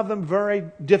 often of them very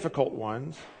difficult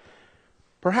ones,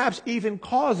 perhaps even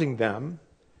causing them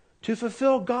to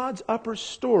fulfill God's upper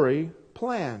story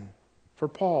plan for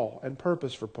Paul and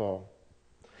purpose for Paul.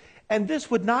 And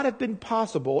this would not have been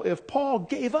possible if Paul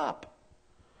gave up.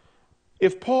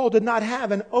 If Paul did not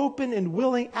have an open and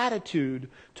willing attitude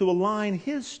to align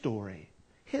his story,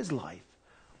 his life,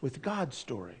 with God's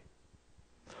story.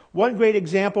 One great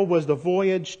example was the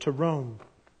voyage to Rome.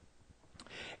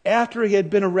 After he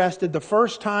had been arrested the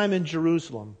first time in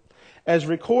Jerusalem, as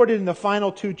recorded in the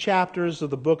final 2 chapters of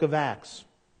the book of Acts,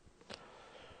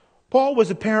 Paul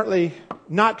was apparently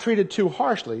not treated too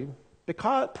harshly,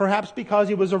 perhaps because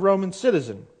he was a Roman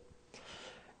citizen.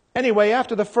 Anyway,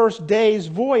 after the first day's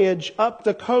voyage up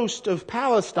the coast of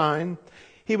Palestine,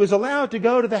 he was allowed to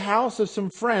go to the house of some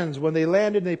friends when they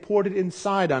landed and they ported in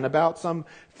Sidon, about some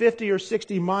 50 or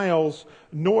 60 miles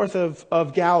north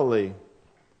of Galilee.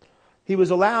 He was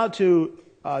allowed to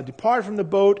depart from the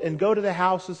boat and go to the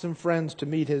house of some friends to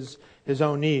meet his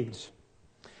own needs.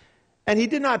 And he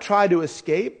did not try to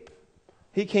escape.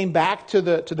 He came back to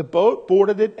the boat,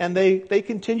 boarded it, and they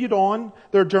continued on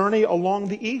their journey along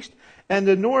the east and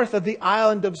the north of the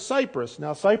island of Cyprus.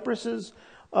 Now, Cyprus is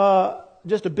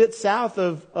just a bit south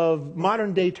of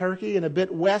modern-day Turkey and a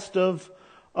bit west of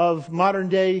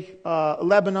modern-day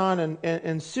Lebanon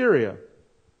and Syria.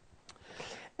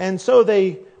 And so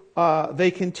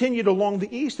they continued along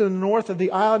the east and the north of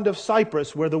the island of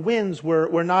Cyprus, where the winds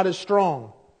were not as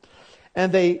strong.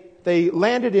 And they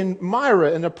landed in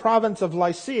Myra in the province of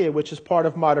Lycia, which is part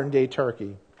of modern-day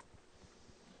Turkey.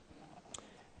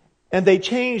 And they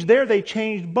changed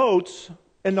boats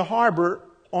in the harbor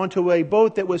onto a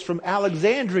boat that was from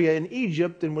Alexandria in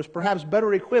Egypt and was perhaps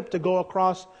better equipped to go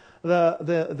across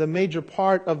the major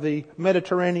part of the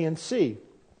Mediterranean Sea.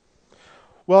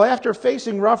 Well, after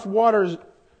facing rough waters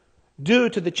due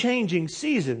to the changing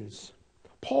seasons,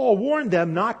 Paul warned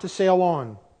them not to sail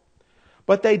on.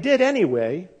 But they did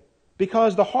anyway,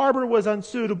 because the harbor was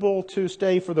unsuitable to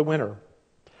stay for the winter.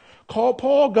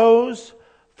 Paul goes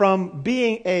from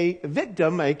being a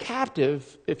victim, a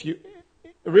captive,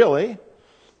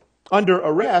 under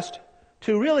arrest,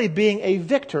 to really being a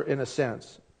victor in a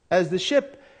sense, as the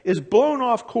ship is blown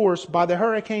off course by the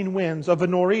hurricane winds of a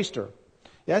nor'easter.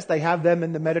 Yes, they have them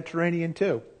in the Mediterranean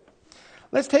too.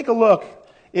 Let's take a look,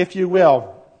 if you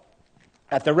will,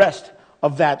 at the rest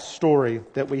of that story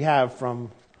that we have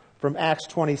from Acts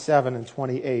 27 and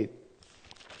 28.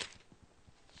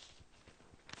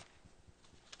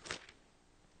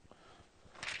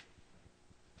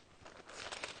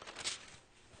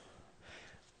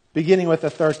 Beginning with the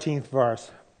 13th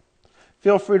verse.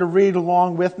 Feel free to read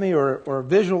along with me or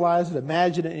visualize it,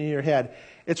 imagine it in your head.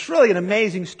 It's really an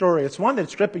amazing story. It's one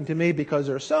that's gripping to me because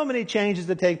there are so many changes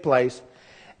that take place.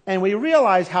 And we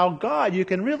realize you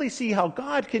can really see how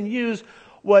God can use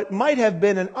what might have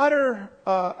been an utter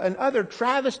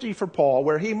travesty for Paul,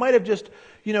 where he might have just,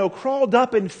 crawled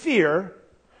up in fear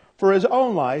for his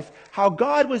own life, how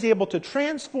God was able to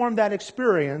transform that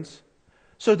experience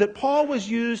so that Paul was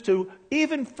used to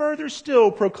even further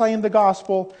still proclaim the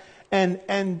gospel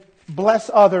and bless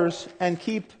others and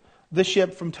keep the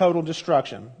ship from total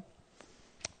destruction.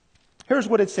 Here's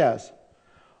what it says.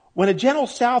 When a gentle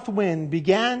south wind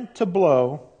began to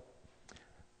blow,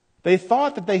 they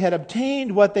thought that they had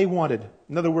obtained what they wanted.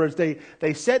 In other words,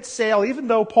 they set sail, even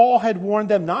though Paul had warned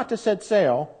them not to set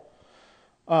sail.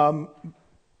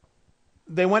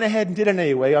 They went ahead and did it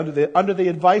anyway, under the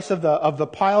advice of the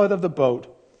pilot of the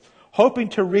boat, hoping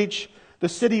to reach the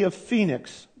city of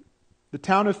Phoenix, the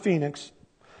town of Phoenix,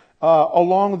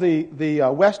 along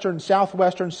the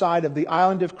southwestern side of the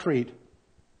island of Crete.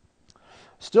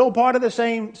 Still part of the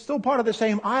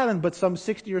same island, but some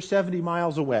 60 or 70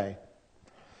 miles away.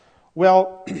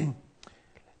 Well,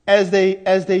 as they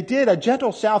did, a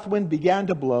gentle south wind began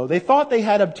to blow. They thought they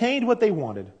had obtained what they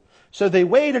wanted. So they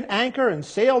weighed an anchor and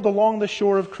sailed along the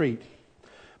shore of Crete.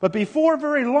 But before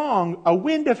very long, a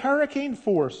wind of hurricane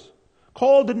force,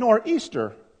 called the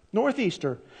nor'easter,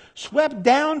 swept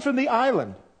down from the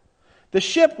island. The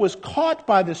ship was caught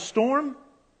by the storm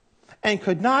and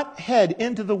could not head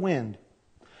into the wind.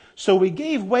 So we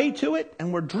gave way to it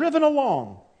and were driven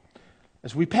along.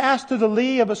 As we passed to the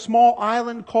lee of a small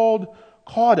island called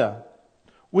Cauda,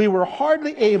 we were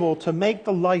hardly able to make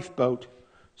the lifeboat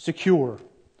secure.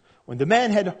 When the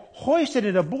men had hoisted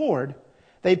it aboard,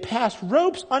 they passed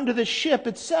ropes under the ship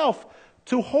itself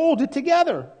to hold it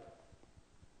together.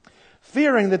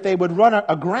 Fearing that they would run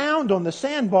aground on the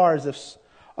sandbars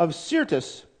of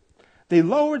Syrtis, they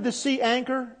lowered the sea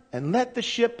anchor and let the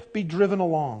ship be driven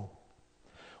along.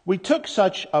 We took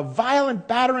such a violent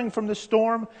battering from the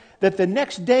storm that the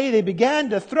next day they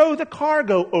began to throw the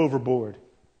cargo overboard.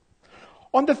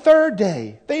 On the third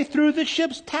day, they threw the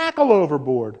ship's tackle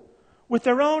overboard with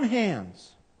their own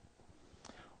hands.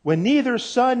 When neither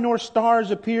sun nor stars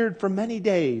appeared for many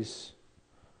days,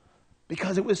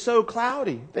 because it was so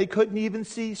cloudy, they couldn't even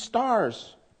see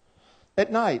stars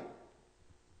at night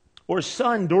or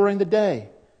sun during the day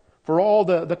for all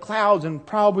the clouds and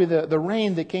probably the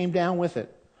rain that came down with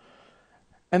it.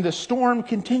 And the storm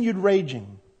continued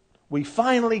raging. We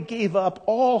finally gave up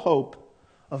all hope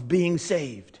of being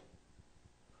saved.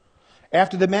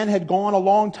 After the men had gone a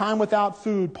long time without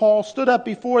food, Paul stood up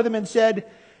before them and said,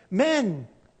 "Men,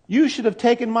 you should have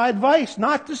taken my advice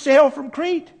not to sail from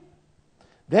Crete.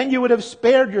 Then you would have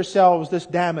spared yourselves this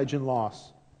damage and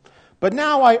loss. But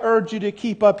now I urge you to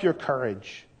keep up your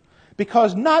courage,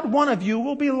 because not one of you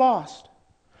will be lost.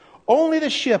 Only the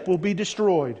ship will be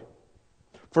destroyed.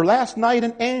 For last night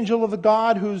an angel of the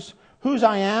God whose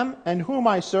I am and whom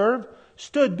I serve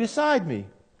stood beside me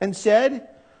and said,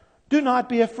 'Do not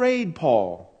be afraid,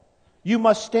 Paul. You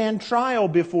must stand trial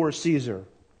before Caesar.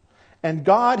 And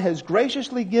God has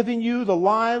graciously given you the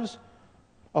lives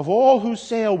of all who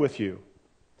sail with you.'"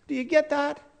 Do you get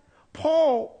that?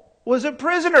 Paul was a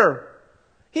prisoner.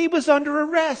 He was under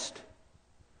arrest.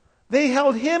 They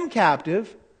held him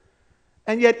captive.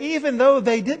 And yet, even though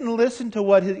they didn't listen to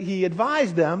what he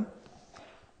advised them,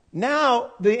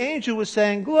 now the angel was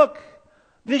saying, "Look,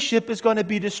 this ship is going to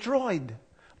be destroyed.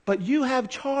 But you have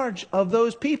charge of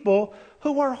those people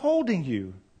who are holding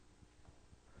you.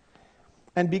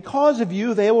 And because of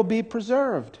you, they will be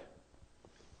preserved."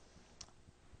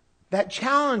 That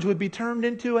challenge would be turned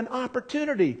into an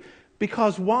opportunity.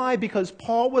 Because why? Because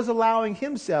Paul was allowing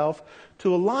himself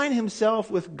to align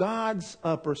himself with God's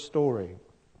upper story,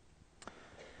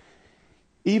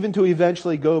 even to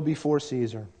eventually go before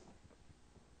Caesar.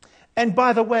 And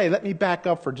by the way, let me back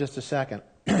up for just a second,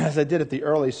 as I did at the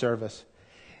early service.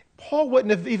 Paul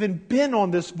wouldn't have even been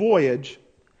on this voyage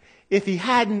if he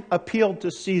hadn't appealed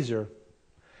to Caesar.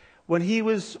 When he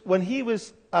was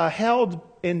held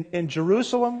in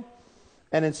Jerusalem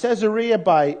and in Caesarea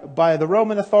by the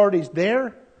Roman authorities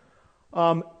there,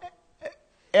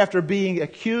 after being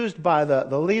accused by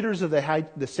the leaders of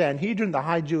the Sanhedrin, the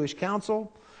High Jewish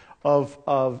Council,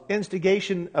 of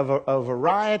instigation of a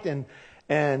riot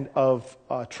and of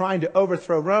trying to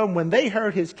overthrow Rome, when they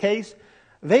heard his case,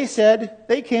 they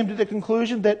came to the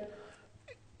conclusion that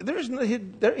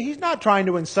he's not trying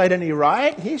to incite any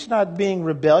riot. He's not being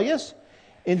rebellious.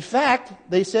 In fact,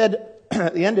 they said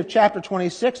at the end of chapter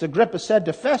 26, Agrippa said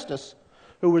to Festus,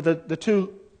 who were the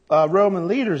two Roman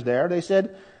leaders there, they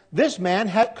said, this man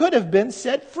could have been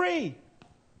set free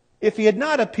if he had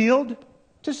not appealed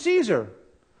to Caesar.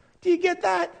 Do you get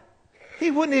that?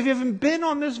 He wouldn't have even been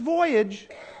on this voyage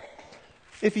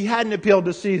if he hadn't appealed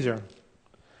to Caesar.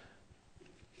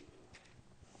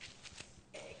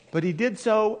 But he did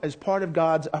so as part of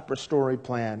God's upper story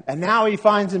plan. And now he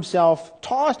finds himself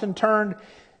tossed and turned,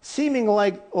 seeming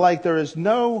like there is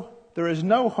no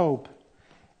hope.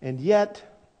 And yet,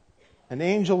 an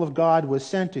angel of God was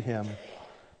sent to him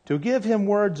to give him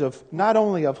words of not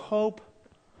only of hope,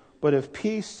 but of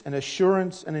peace and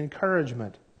assurance and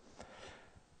encouragement.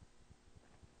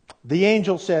 The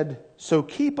angel said, so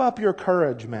keep up your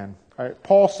courage, men.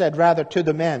 Paul said rather to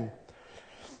the men,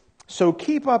 so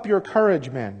keep up your courage,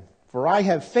 men, for I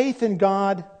have faith in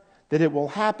God that it will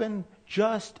happen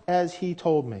just as he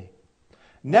told me.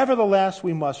 Nevertheless,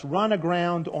 we must run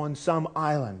aground on some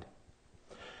island.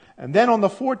 And then on the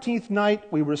 14th night,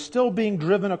 we were still being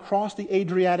driven across the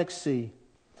Adriatic Sea.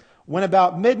 When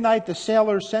about midnight the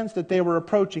sailors sensed that they were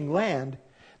approaching land,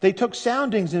 they took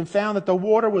soundings and found that the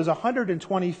water was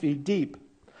 120 feet deep.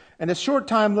 And a short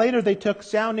time later they took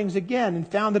soundings again and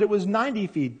found that it was 90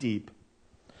 feet deep.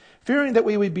 Fearing that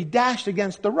we would be dashed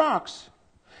against the rocks,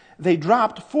 they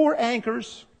dropped 4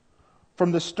 anchors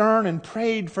from the stern and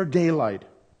prayed for daylight.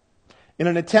 In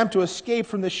an attempt to escape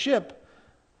from the ship,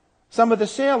 some of the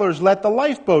sailors let the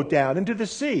lifeboat down into the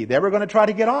sea. They were going to try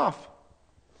to get off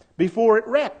before it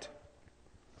wrecked,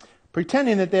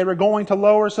 pretending that they were going to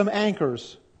lower some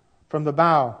anchors from the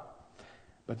bow.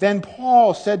 But then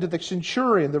Paul said to the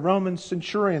centurion, the Roman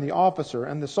centurion, the officer,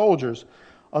 and the soldiers,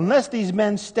 unless these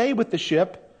men stay with the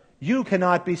ship, you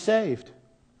cannot be saved.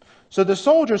 So the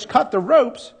soldiers cut the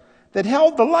ropes that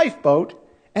held the lifeboat,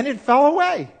 and it fell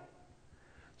away.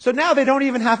 So now they don't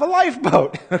even have a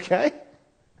lifeboat, okay?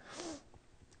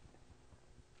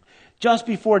 Just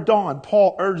before dawn,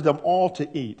 Paul urged them all to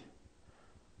eat.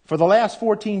 For the last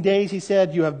 14 days, he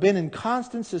said, you have been in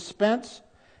constant suspense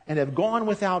and have gone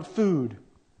without food.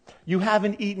 You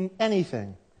haven't eaten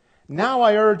anything. Now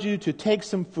I urge you to take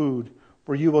some food,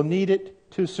 for you will need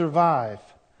it to survive.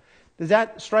 Does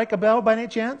that strike a bell by any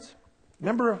chance?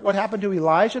 Remember what happened to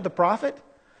Elijah the prophet?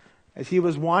 As he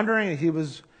was wandering, as he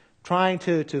was trying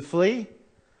to flee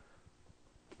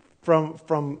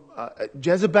from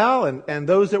Jezebel and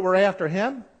those that were after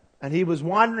him. And he was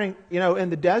wandering, in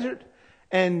the desert.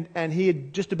 And he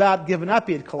had just about given up.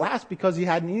 He had collapsed because he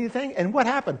hadn't eaten anything. And what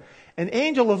happened? An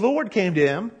angel of the Lord came to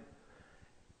him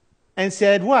and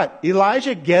said, what?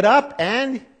 Elijah, get up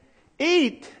and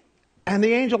eat. And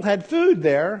the angel had food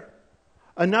there,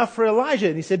 enough for Elijah.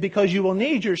 And he said, because you will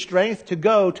need your strength to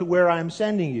go to where I am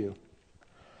sending you.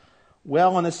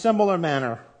 Well, in a similar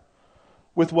manner,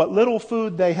 with what little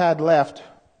food they had left,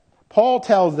 Paul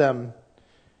tells them,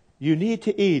 you need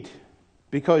to eat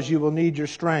because you will need your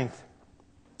strength.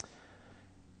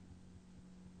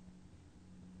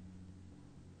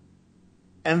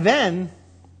 And then,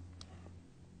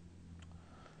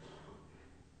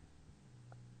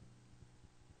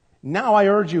 now I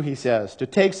urge you, he says, to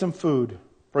take some food,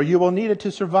 for you will need it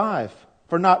to survive.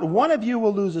 For not one of you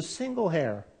will lose a single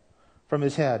hair from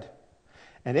his head.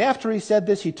 And after he said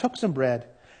this, he took some bread,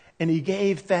 and he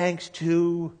gave thanks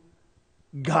to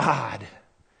God.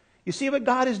 You see what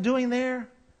God is doing there?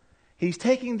 He's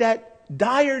taking that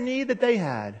dire need that they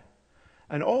had,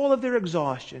 and all of their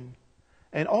exhaustion,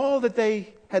 and all that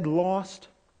they had lost,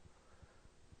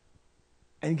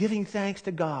 and giving thanks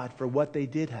to God for what they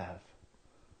did have,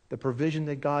 the provision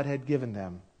that God had given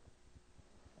them.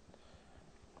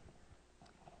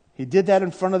 He did that in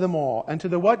front of them all. And to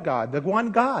the what God? The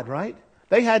one God, right?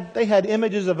 They had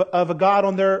images of a God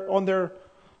on their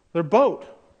boat.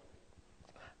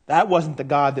 That wasn't the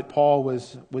God that Paul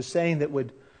was saying that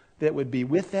would be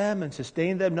with them and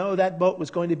sustain them. No, that boat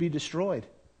was going to be destroyed.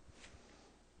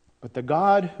 But the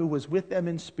God who was with them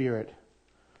in spirit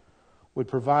would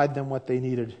provide them what they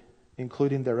needed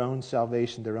including their own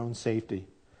salvation, their own safety.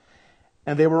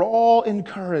 And they were all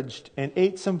encouraged and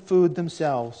ate some food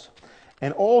themselves.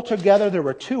 And altogether there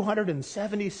were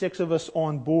 276 of us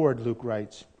on board, Luke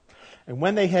writes. And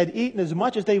when they had eaten as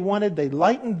much as they wanted, they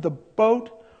lightened the boat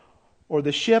or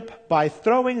the ship by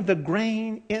throwing the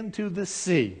grain into the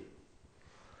sea.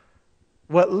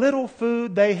 What little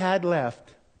food they had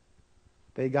left,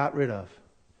 they got rid of.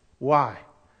 Why?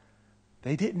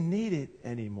 They didn't need it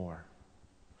anymore.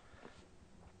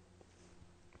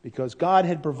 Because God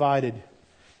had provided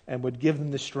and would give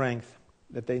them the strength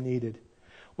that they needed.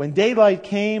 When daylight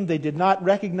came, they did not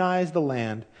recognize the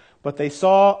land, but they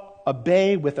saw a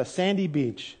bay with a sandy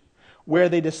beach, where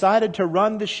they decided to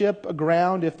run the ship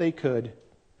aground if they could.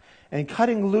 And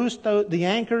cutting loose the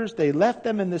anchors, they left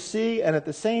them in the sea, and at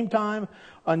the same time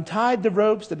untied the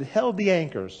ropes that had held the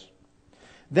anchors.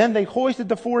 Then they hoisted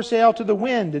the foresail to the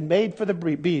wind and made for the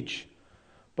beach.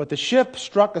 But the ship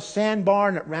struck a sandbar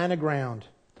and it ran aground.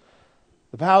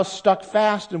 The bow stuck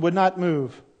fast and would not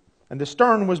move, and the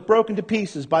stern was broken to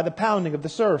pieces by the pounding of the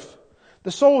surf.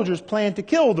 The soldiers planned to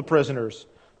kill the prisoners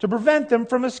to prevent them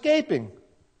from escaping.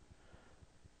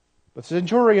 But the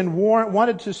centurion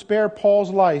wanted to spare Paul's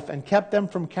life and kept them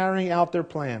from carrying out their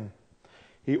plan.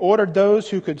 He ordered those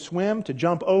who could swim to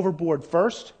jump overboard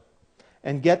first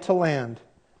and get to land,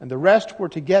 and the rest were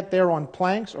to get there on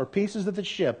planks or pieces of the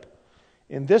ship.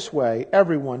 In this way,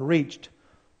 everyone reached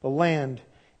the land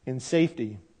in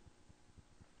safety.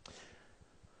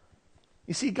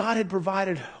 You see, God had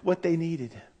provided what they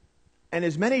needed. And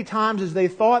as many times as they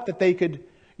thought that they could,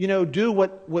 do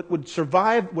what would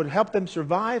survive, would help them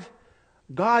survive,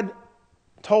 God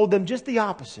told them just the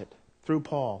opposite through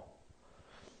Paul.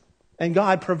 And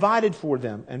God provided for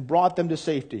them and brought them to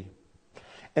safety.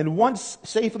 And once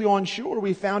safely on shore,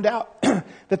 we found out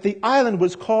that the island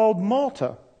was called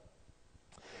Malta.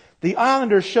 The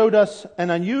islanders showed us an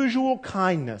unusual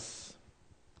kindness.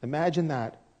 Imagine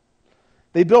that.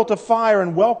 They built a fire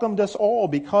and welcomed us all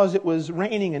because it was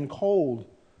raining and cold.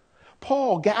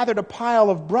 Paul gathered a pile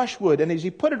of brushwood, and as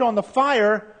he put it on the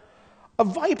fire, a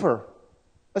viper,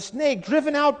 a snake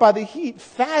driven out by the heat,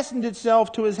 fastened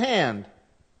itself to his hand.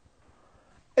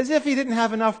 As if he didn't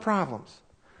have enough problems.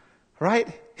 Right?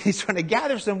 He's trying to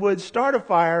gather some wood, start a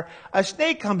fire. A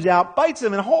snake comes out, bites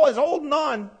him, and is holding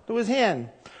on to his hand.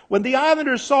 When the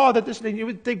islanders saw that this snake, you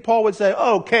would think Paul would say,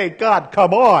 "Okay, God,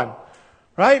 come on."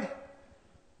 Right?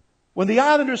 When the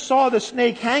islanders saw the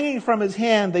snake hanging from his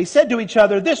hand, they said to each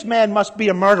other, "This man must be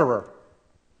a murderer.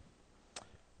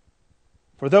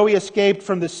 For though he escaped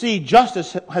from the sea,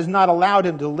 justice has not allowed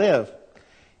him to live."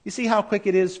 You see how quick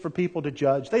it is for people to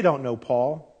judge? They don't know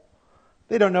Paul.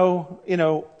 They don't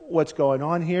know, what's going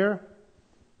on here.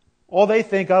 All they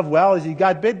think of, is he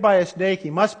got bit by a snake, he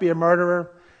must be a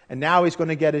murderer, and now he's going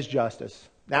to get his justice.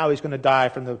 Now he's going to die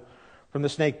from the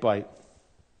snake bite.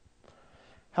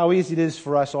 How easy it is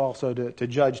for us also to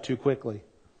judge too quickly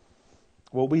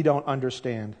what we don't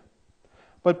understand.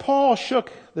 But Paul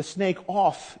shook the snake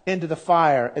off into the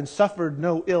fire and suffered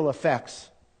no ill effects.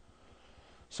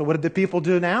 So what did the people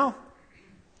do now?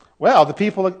 Well, the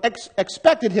people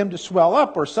expected him to swell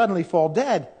up or suddenly fall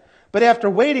dead. But after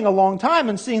waiting a long time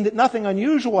and seeing that nothing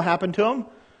unusual happened to him,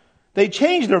 they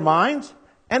changed their minds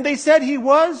and they said he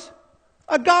was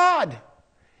a god.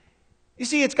 You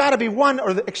see, it's got to be one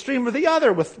or the extreme or the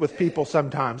other with people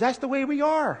sometimes. That's the way we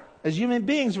are as human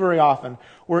beings very often.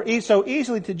 We're so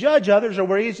easily to judge others, or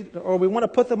we want to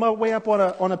put them way up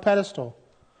on a pedestal.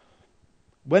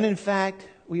 When in fact,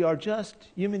 we are just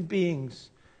human beings,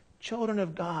 children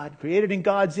of God, created in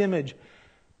God's image.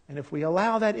 And if we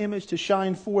allow that image to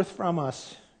shine forth from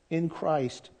us in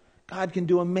Christ, God can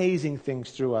do amazing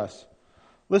things through us.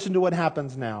 Listen to what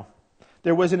happens now.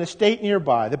 There was an estate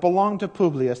nearby that belonged to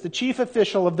Publius, the chief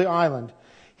official of the island.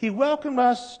 He welcomed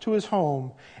us to his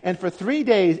home and for 3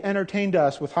 days entertained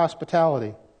us with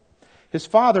hospitality. His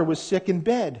father was sick in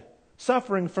bed,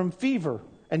 suffering from fever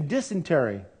and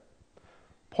dysentery.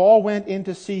 Paul went in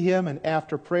to see him and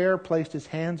after prayer placed his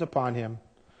hands upon him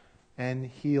and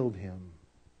healed him.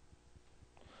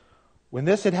 When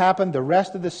this had happened, the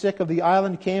rest of the sick of the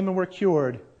island came and were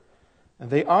cured. And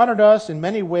they honored us in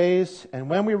many ways, and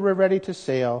when we were ready to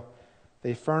sail,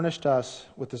 they furnished us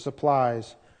with the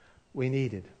supplies we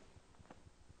needed.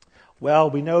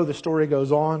 Well, we know the story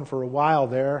goes on for a while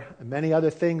there, and many other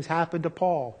things happened to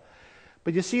Paul.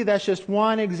 But you see, that's just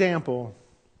one example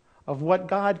of what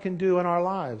God can do in our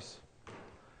lives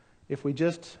if we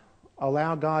just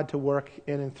allow God to work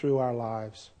in and through our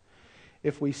lives.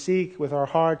 If we seek with our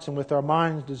hearts and with our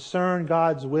minds to discern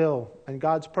God's will and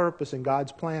God's purpose and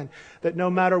God's plan, that no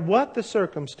matter what the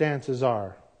circumstances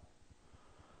are,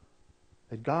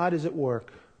 that God is at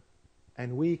work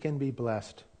and we can be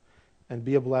blessed and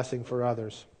be a blessing for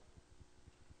others.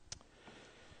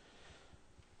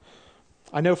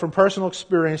 I know from personal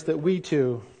experience that we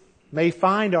too may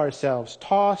find ourselves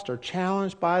tossed or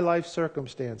challenged by life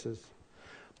circumstances.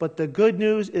 But the good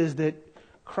news is that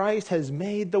Christ has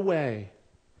made the way.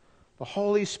 The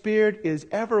Holy Spirit is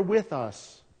ever with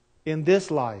us in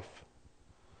this life.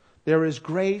 There is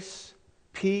grace,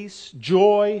 peace,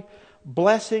 joy,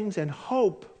 blessings, and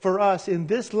hope for us in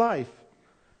this life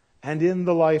and in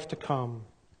the life to come.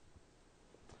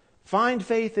 Find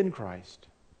faith in Christ,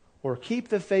 or keep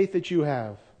the faith that you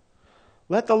have.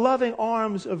 Let the loving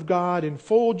arms of God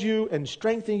enfold you and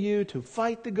strengthen you to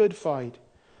fight the good fight,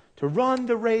 to run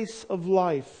the race of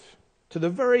life to the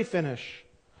very finish,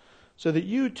 so that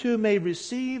you too may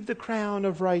receive the crown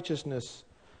of righteousness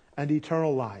and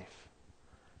eternal life.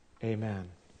 Amen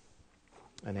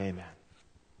and amen.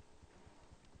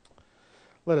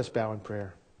 Let us bow in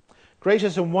prayer.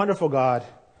 Gracious and wonderful God,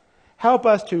 help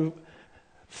us to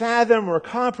fathom or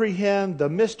comprehend the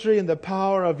mystery and the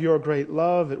power of your great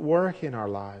love at work in our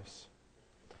lives.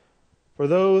 For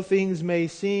though things may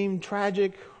seem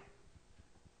tragic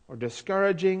or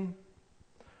discouraging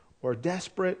or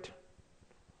desperate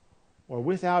or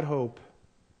without hope,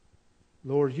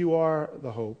 Lord, you are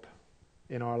the hope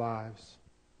in our lives.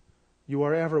 You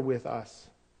are ever with us.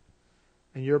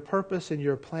 And your purpose and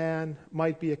your plan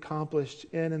might be accomplished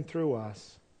in and through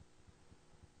us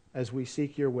as we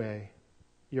seek your way,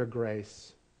 your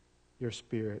grace, your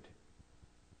Spirit,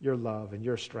 your love, and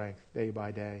your strength day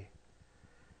by day.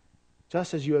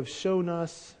 Just as you have shown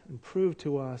us and proved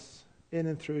to us in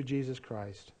and through Jesus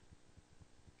Christ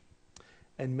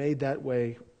and made that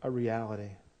way a reality.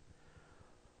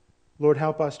 Lord,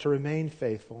 help us to remain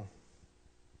faithful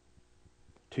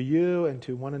to you and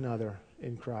to one another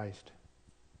in Christ,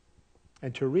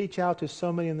 and to reach out to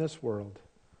so many in this world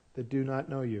that do not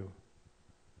know you,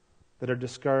 that are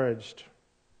discouraged,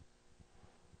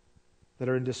 that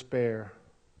are in despair,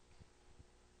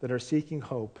 that are seeking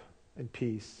hope and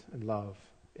peace and love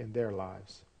in their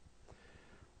lives.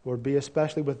 Lord, be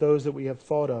especially with those that we have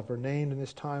thought of or named in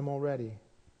this time already.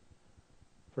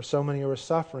 For so many who are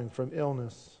suffering from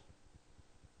illness,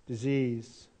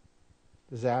 disease,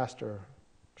 disaster,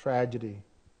 tragedy,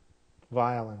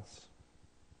 violence.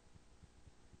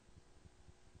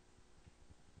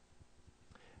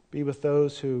 Be with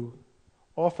those who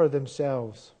offer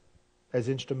themselves as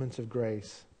instruments of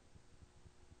grace,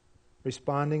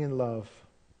 responding in love,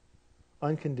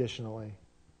 unconditionally,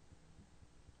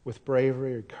 with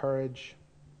bravery or courage.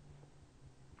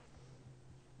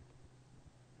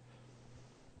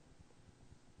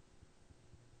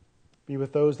 Be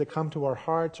with those that come to our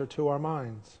hearts or to our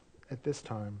minds at this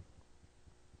time,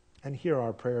 and hear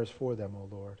our prayers for them, O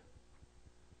Lord.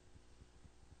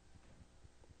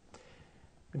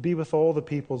 And be with all the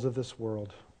peoples of this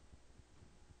world.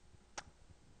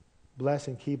 Bless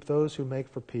and keep those who make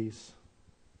for peace.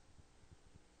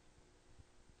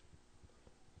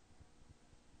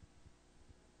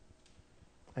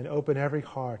 And open every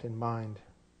heart and mind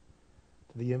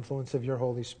to the influence of your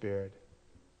Holy Spirit.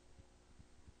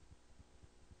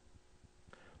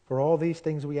 For all these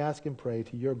things we ask and pray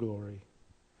to your glory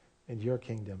and your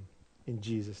kingdom. In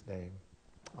Jesus' name,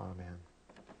 amen.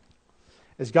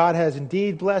 As God has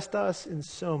indeed blessed us in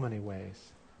so many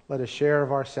ways, let us share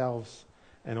of ourselves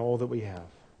and all that we have.